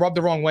just got rubbed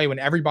the wrong way when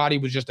everybody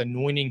was just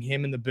anointing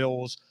him and the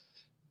Bills.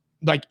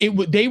 Like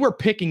they were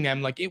picking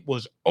them like it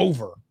was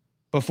over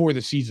before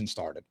the season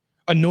started,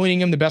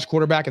 anointing him the best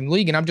quarterback in the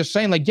league. And I'm just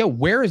saying, like, yo,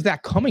 where is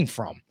that coming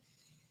from?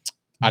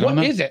 I don't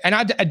know. What is it? And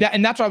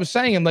that's what I was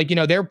saying. And like,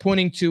 they're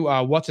pointing to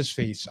what's his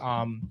face?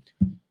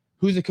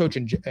 Who's the coach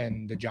in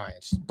the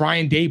Giants?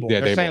 Brian Daboll.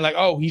 Yeah, they're saying like,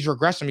 oh, he's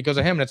regressing because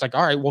of him. And it's like,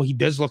 all right, well, he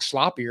does look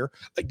sloppier.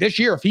 Like this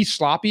year, if he's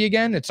sloppy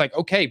again, it's like,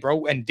 okay,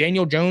 bro. And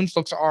Daniel Jones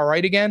looks all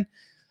right again.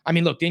 I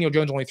mean, look, Daniel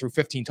Jones only threw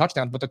 15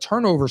 touchdowns, but the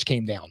turnovers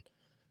came down.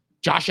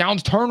 Josh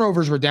Allen's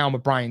turnovers were down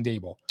with Brian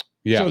Daboll.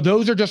 Yeah. So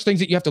those are just things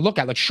that you have to look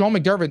at. Like Sean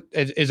McDermott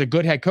is a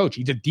good head coach.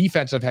 He's a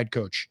defensive head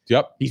coach.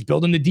 Yep. He's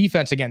building the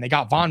defense again. They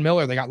got Von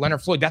Miller. They got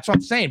Leonard Floyd. That's what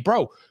I'm saying,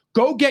 bro.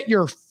 Go get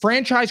your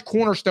franchise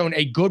cornerstone,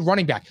 a good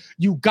running back.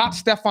 You got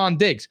Stephon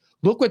Diggs.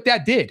 Look what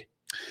that did.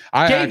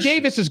 Gabe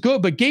Davis is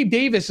good, but Gabe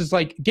Davis is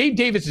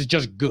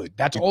just good.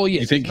 That's all he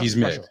is. You think he's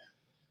mid?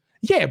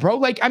 Yeah, bro.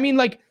 Like, I mean,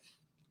 like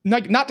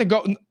not to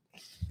go.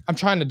 I'm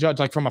trying to judge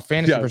like from a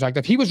fantasy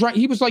perspective. He was right.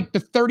 He was like the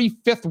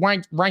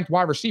 35th ranked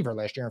wide receiver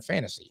last year in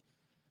fantasy.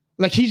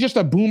 Like he's just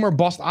a boomer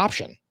bust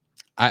option.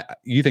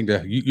 You think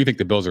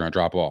the Bills are going to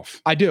drop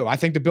off? I do. I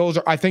think the Bills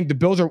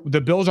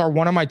are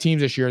one of my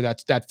teams this year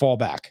that fall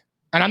back.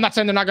 And I'm not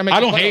saying they're not going to make. I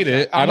don't hate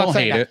it. I don't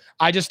hate it.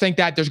 I just think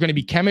that there's going to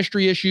be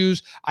chemistry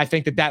issues. I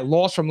think that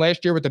loss from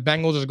last year with the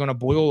Bengals is going to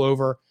boil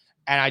over,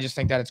 and I just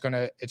think that it's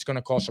going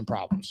to cause some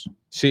problems.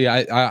 See,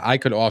 I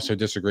could also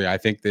disagree. I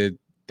think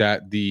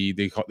that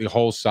the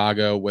whole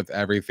saga with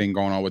everything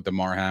going on with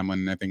DeMar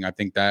Hamlin and I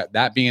think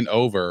that being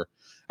over,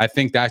 I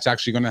think that's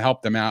actually going to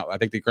help them out. I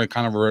think they're going to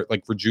kind of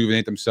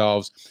rejuvenate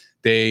themselves.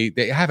 They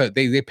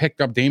picked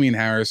up Damian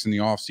Harris in the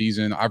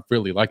offseason. I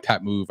really like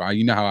that move.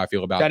 You know how I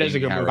feel about that. Is a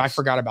good move. I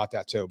forgot about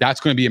that too. That's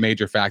going to be a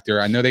major factor.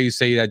 I know they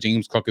say that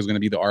James Cook is going to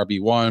be the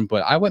RB1,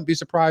 but I wouldn't be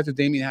surprised if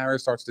Damian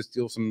Harris starts to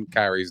steal some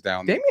carries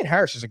down. Damian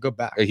Harris is a good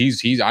back. I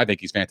think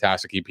he's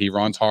fantastic. He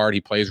runs hard.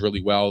 He plays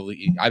really well.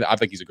 I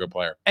think he's a good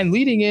player. And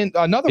leading in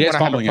another one I have a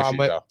problem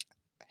with.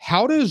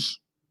 How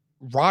does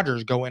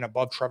Rodgers go in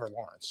above Trevor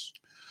Lawrence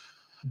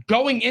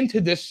going into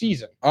this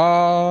season?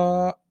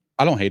 I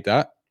don't hate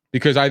that.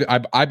 Because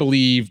I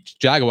believe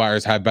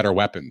Jaguars have better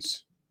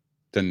weapons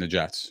than the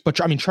Jets. But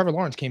I mean, Trevor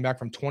Lawrence came back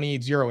from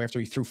 28-0 after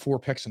he threw 4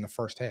 picks in the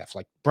first half.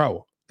 Like,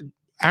 bro,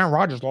 Aaron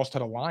Rodgers lost to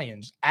the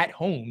Lions at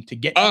home to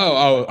get.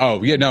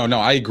 Oh, yeah, no,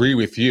 I agree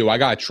with you. I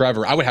got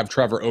Trevor. I would have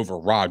Trevor over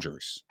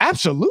Rodgers.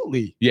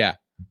 Absolutely. Yeah.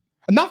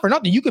 Not for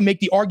nothing. You can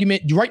make the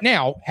argument right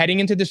now, heading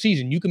into the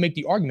season, you can make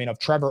the argument of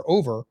Trevor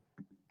over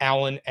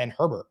Allen and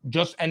Herbert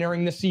just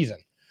entering the season,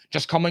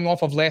 just coming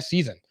off of last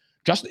season.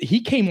 He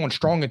came on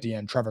strong at the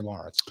end, Trevor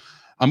Lawrence.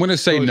 I'm going to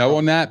say no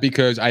on that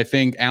because I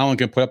think Allen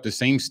can put up the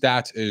same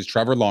stats as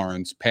Trevor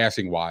Lawrence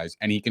passing wise,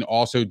 and he can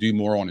also do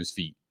more on his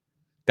feet.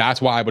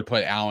 That's why I would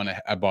put Allen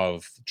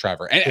above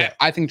Trevor. And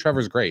I think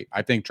Trevor's great.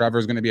 I think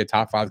Trevor's going to be a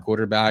top 5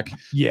 quarterback.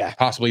 Yeah.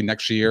 Possibly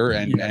next year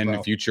and in bro.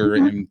 the future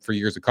and for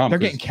years to come. They're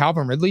getting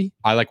Calvin Ridley.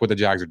 I like what the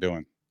Jags are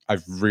doing. I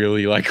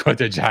really like what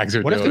the Jags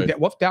are doing.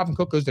 What if Dalvin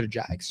Cook goes to the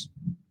Jags?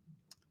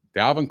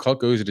 Dalvin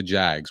Cook goes to the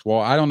Jags. Well,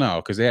 I don't know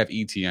because they have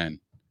ETN.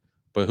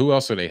 But who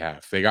else do they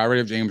have? They got rid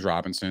of James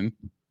Robinson.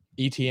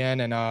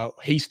 ETN and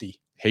Hasty.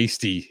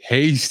 Hasty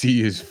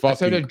is fucking.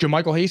 So did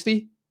Jermichael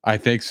Hasty? I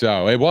think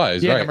so. It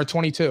was right. Number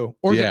 22.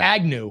 Or is it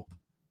Agnew?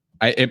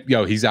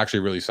 He's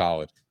actually really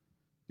solid.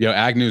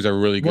 Agnew's a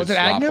really good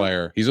slot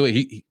player. He's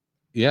really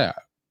yeah.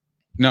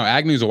 No,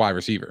 Agnew's a wide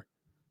receiver.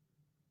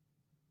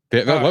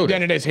 They're loaded.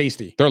 Then it is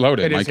Hasty. They're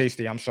loaded. It is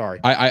Hasty. I'm sorry.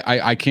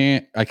 I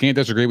can't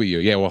disagree with you.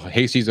 Yeah, well,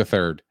 Hasty's a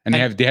third, and they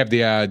have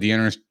the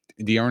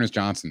Ernest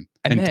Johnson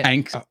and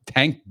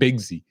Tank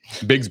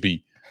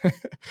Bigsby.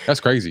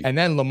 That's crazy. And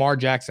then Lamar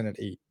Jackson at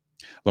 8.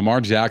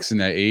 Lamar Jackson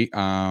at 8.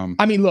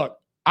 I mean, look,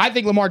 I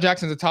think Lamar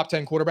Jackson's a top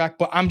 10 quarterback,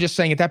 but I'm just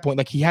saying at that point,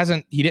 like he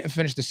didn't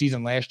finish the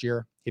season last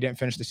year. He didn't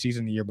finish the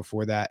season the year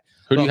before that.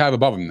 Who do you have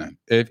above him then?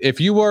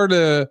 If you were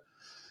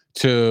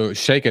to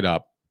shake it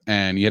up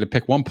and you had to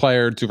pick one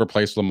player to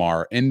replace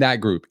Lamar in that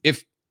group,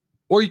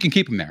 or you can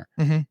keep him there,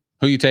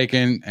 who you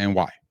taking and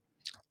why?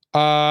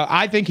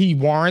 I think he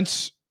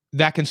warrants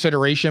that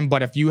consideration,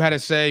 but if you had to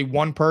say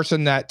one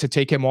person that to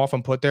take him off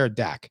and put there,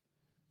 Dak.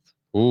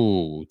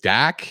 Ooh,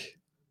 Dak?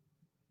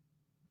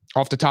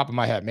 Off the top of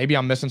my head. Maybe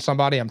I'm missing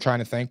somebody. I'm trying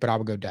to think, but I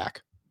would go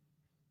Dak.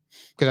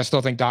 Because I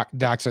still think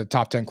Dak's a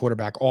top 10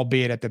 quarterback,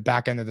 albeit at the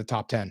back end of the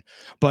top 10.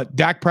 But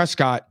Dak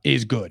Prescott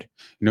is good.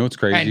 You know what's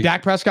crazy? And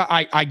Dak Prescott,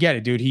 I get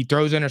it, dude. He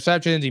throws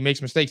interceptions. He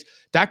makes mistakes.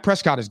 Dak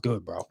Prescott is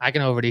good, bro. I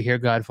can already hear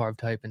God Favre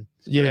typing.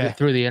 Yeah.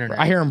 Through the internet.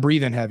 I hear him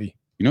breathing heavy.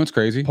 You know what's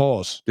crazy?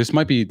 Pause. This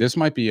might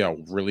be a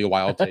really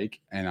wild take,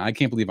 and I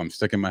can't believe I'm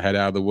sticking my head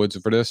out of the woods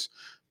for this.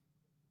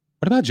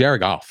 What about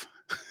Jared Goff?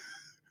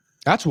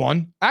 That's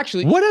one.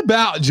 Actually. What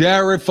about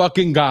Jared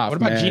fucking Goff? What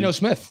about Geno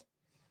Smith?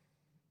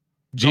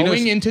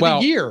 Going into the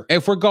year.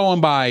 If we're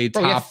going by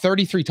Bro, top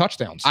 33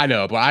 touchdowns. I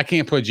know, but I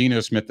can't put Geno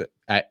Smith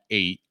at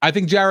 8. I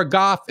think Jared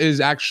Goff is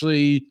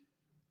actually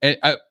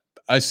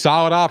a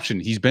solid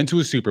option. He's been to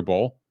a Super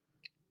Bowl,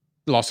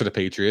 lost to the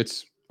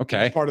Patriots.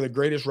 Okay. He's part of the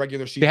greatest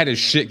regular season. They had a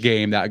shit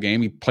game that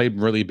game. He played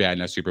really bad in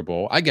that Super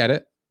Bowl. I get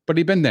it, but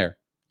he's been there.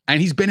 And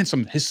he's been in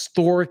some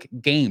historic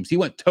games. He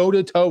went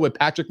toe-to-toe with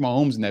Patrick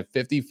Mahomes in that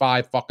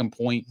 55 fucking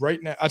point.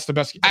 Right now, that's the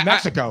best.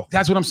 Mexico.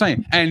 That's what I'm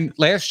saying. And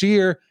last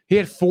year, he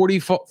had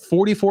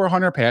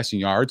 4,400 passing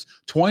yards,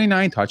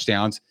 29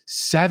 touchdowns,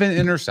 7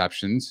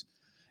 interceptions.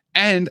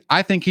 And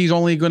I think he's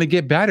only going to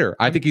get better.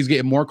 I think he's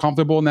getting more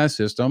comfortable in that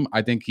system.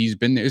 I think he's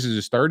been there. This is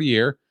his third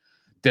year.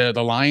 The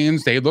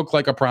Lions, they look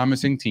like a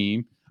promising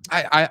team.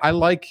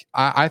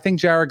 I think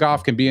Jared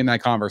Goff can be in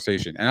that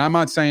conversation. And I'm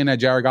not saying that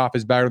Jared Goff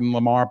is better than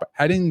Lamar, but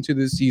heading into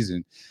this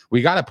season,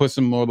 we got to put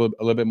a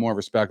little bit more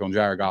respect on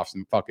Jared Goff's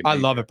fucking. I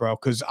love it, bro.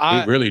 Because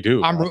I really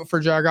do. I'm rooting for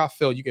Jared Goff.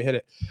 Phil, you can hit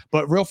it.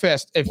 But real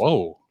fast,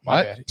 whoa.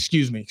 My bad.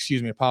 Excuse me.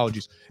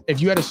 Apologies.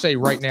 If you had to say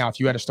right now, if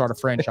you had to start a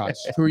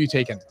franchise, who are you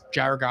taking?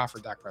 Jared Goff or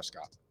Dak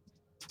Prescott?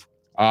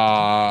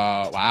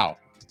 Wow.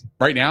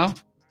 Right now?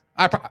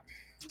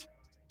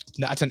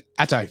 That's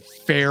a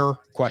fair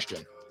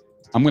question.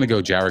 I'm going to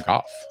go Jared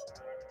Goff.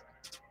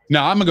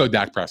 No, I'm going to go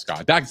Dak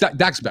Prescott.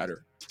 Dak's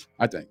better,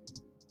 I think.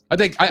 I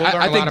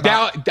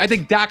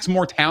think Dak's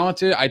more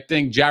talented. I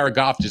think Jared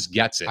Goff just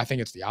gets it. I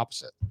think it's the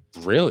opposite.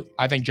 Really?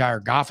 I think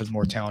Jared Goff is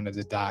more talented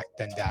than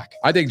Dak.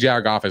 I think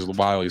Jared Goff is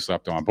wildly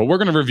slept on. But we're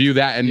going to review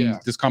that in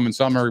this coming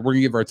summer. We're going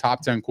to give our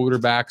top 10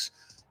 quarterbacks.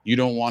 You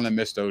don't want to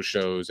miss those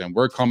shows. And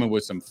we're coming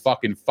with some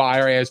fucking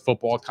fire-ass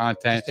football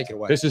content. Take it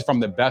away. This is from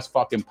the best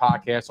fucking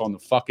podcast on the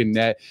fucking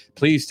net.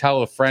 Please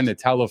tell a friend to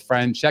tell a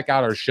friend. Check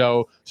out our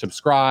show.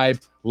 Subscribe,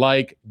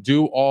 like,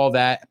 do all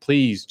that.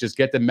 Please just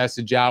get the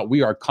message out.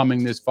 We are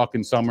coming this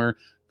fucking summer,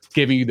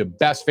 giving you the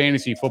best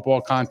fantasy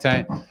football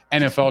content,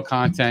 NFL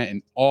content,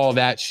 and all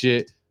that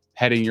shit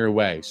heading your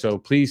way. So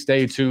please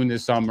stay tuned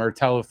this summer.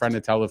 Tell a friend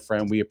to tell a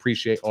friend. We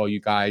appreciate all you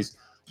guys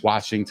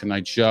watching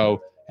tonight's show.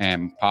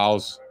 And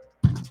pals,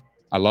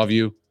 I love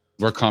you.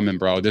 We're coming,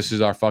 bro. This is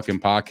our fucking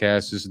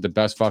podcast. This is the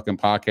best fucking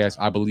podcast.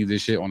 I believe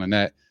this shit on the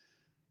net.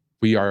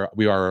 We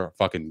are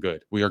fucking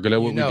good. We are good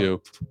at what we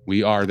do.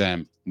 We are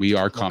them. We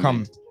are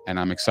coming. And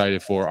I'm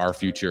excited for our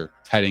future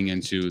heading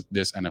into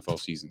this NFL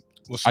season.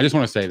 I just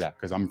want to say that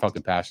because I'm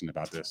fucking passionate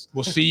about this.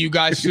 We'll see you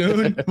guys soon.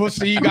 I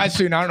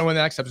don't know when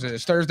the next episode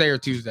is. Thursday or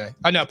Tuesday.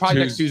 No,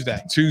 probably next Tuesday.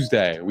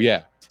 Tuesday.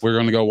 Yeah. We're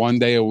going to go one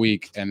day a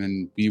week, and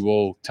then we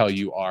will tell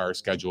you our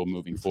schedule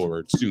moving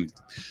forward soon.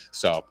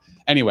 So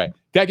anyway,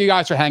 thank you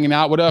guys for hanging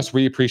out with us.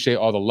 We appreciate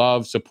all the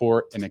love,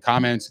 support, and the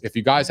comments. If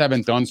you guys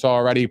haven't done so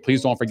already,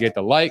 please don't forget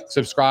to like,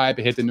 subscribe,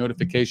 and hit the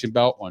notification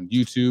bell on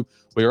YouTube.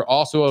 We are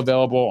also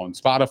available on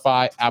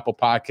Spotify, Apple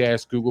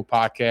Podcasts, Google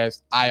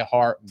Podcasts,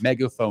 iHeart,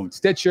 Megaphone,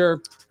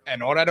 Stitcher,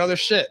 and all that other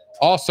shit.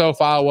 Also,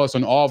 follow us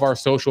on all of our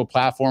social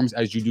platforms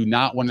as you do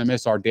not want to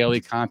miss our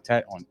daily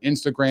content on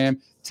Instagram,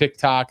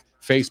 TikTok,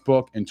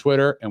 Facebook, and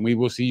Twitter. And we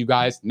will see you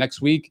guys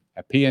next week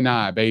at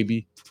P&I,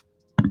 baby.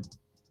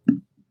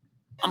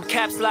 I'm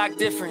caps lock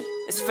different.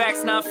 It's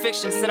facts, not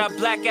fiction. Said I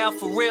black out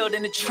for real,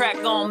 then the track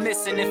gone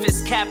missing. If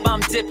it's cap, I'm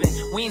dipping.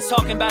 We ain't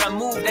talking about a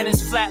move, then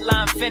it's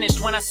flatline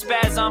finished. When I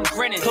spaz, I'm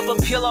grinning. Put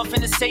a peel off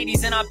in the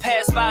Sadies and I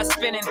pass by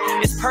spinning.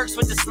 It's perks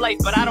with this life,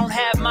 but I don't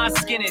have my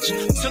skinage.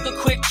 Took a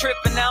quick trip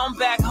and now I'm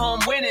back home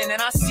winning.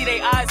 And I see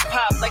they eyes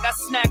pop like I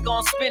snack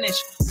on spinach.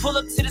 Pull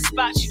up to the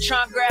spot, she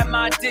tryna grab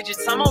my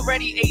digits. I'm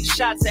already 8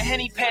 shots, a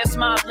Henny past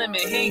my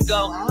limit. Here you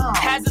go.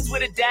 Hazards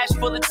with a dash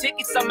full of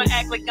tickets. I'ma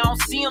act like I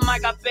don't see them. I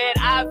got bad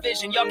eye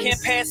vision. Y'all can't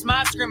pass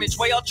my scrimmage.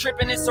 Way y'all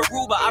tripping, it's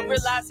Aruba. I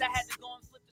realized I had to go.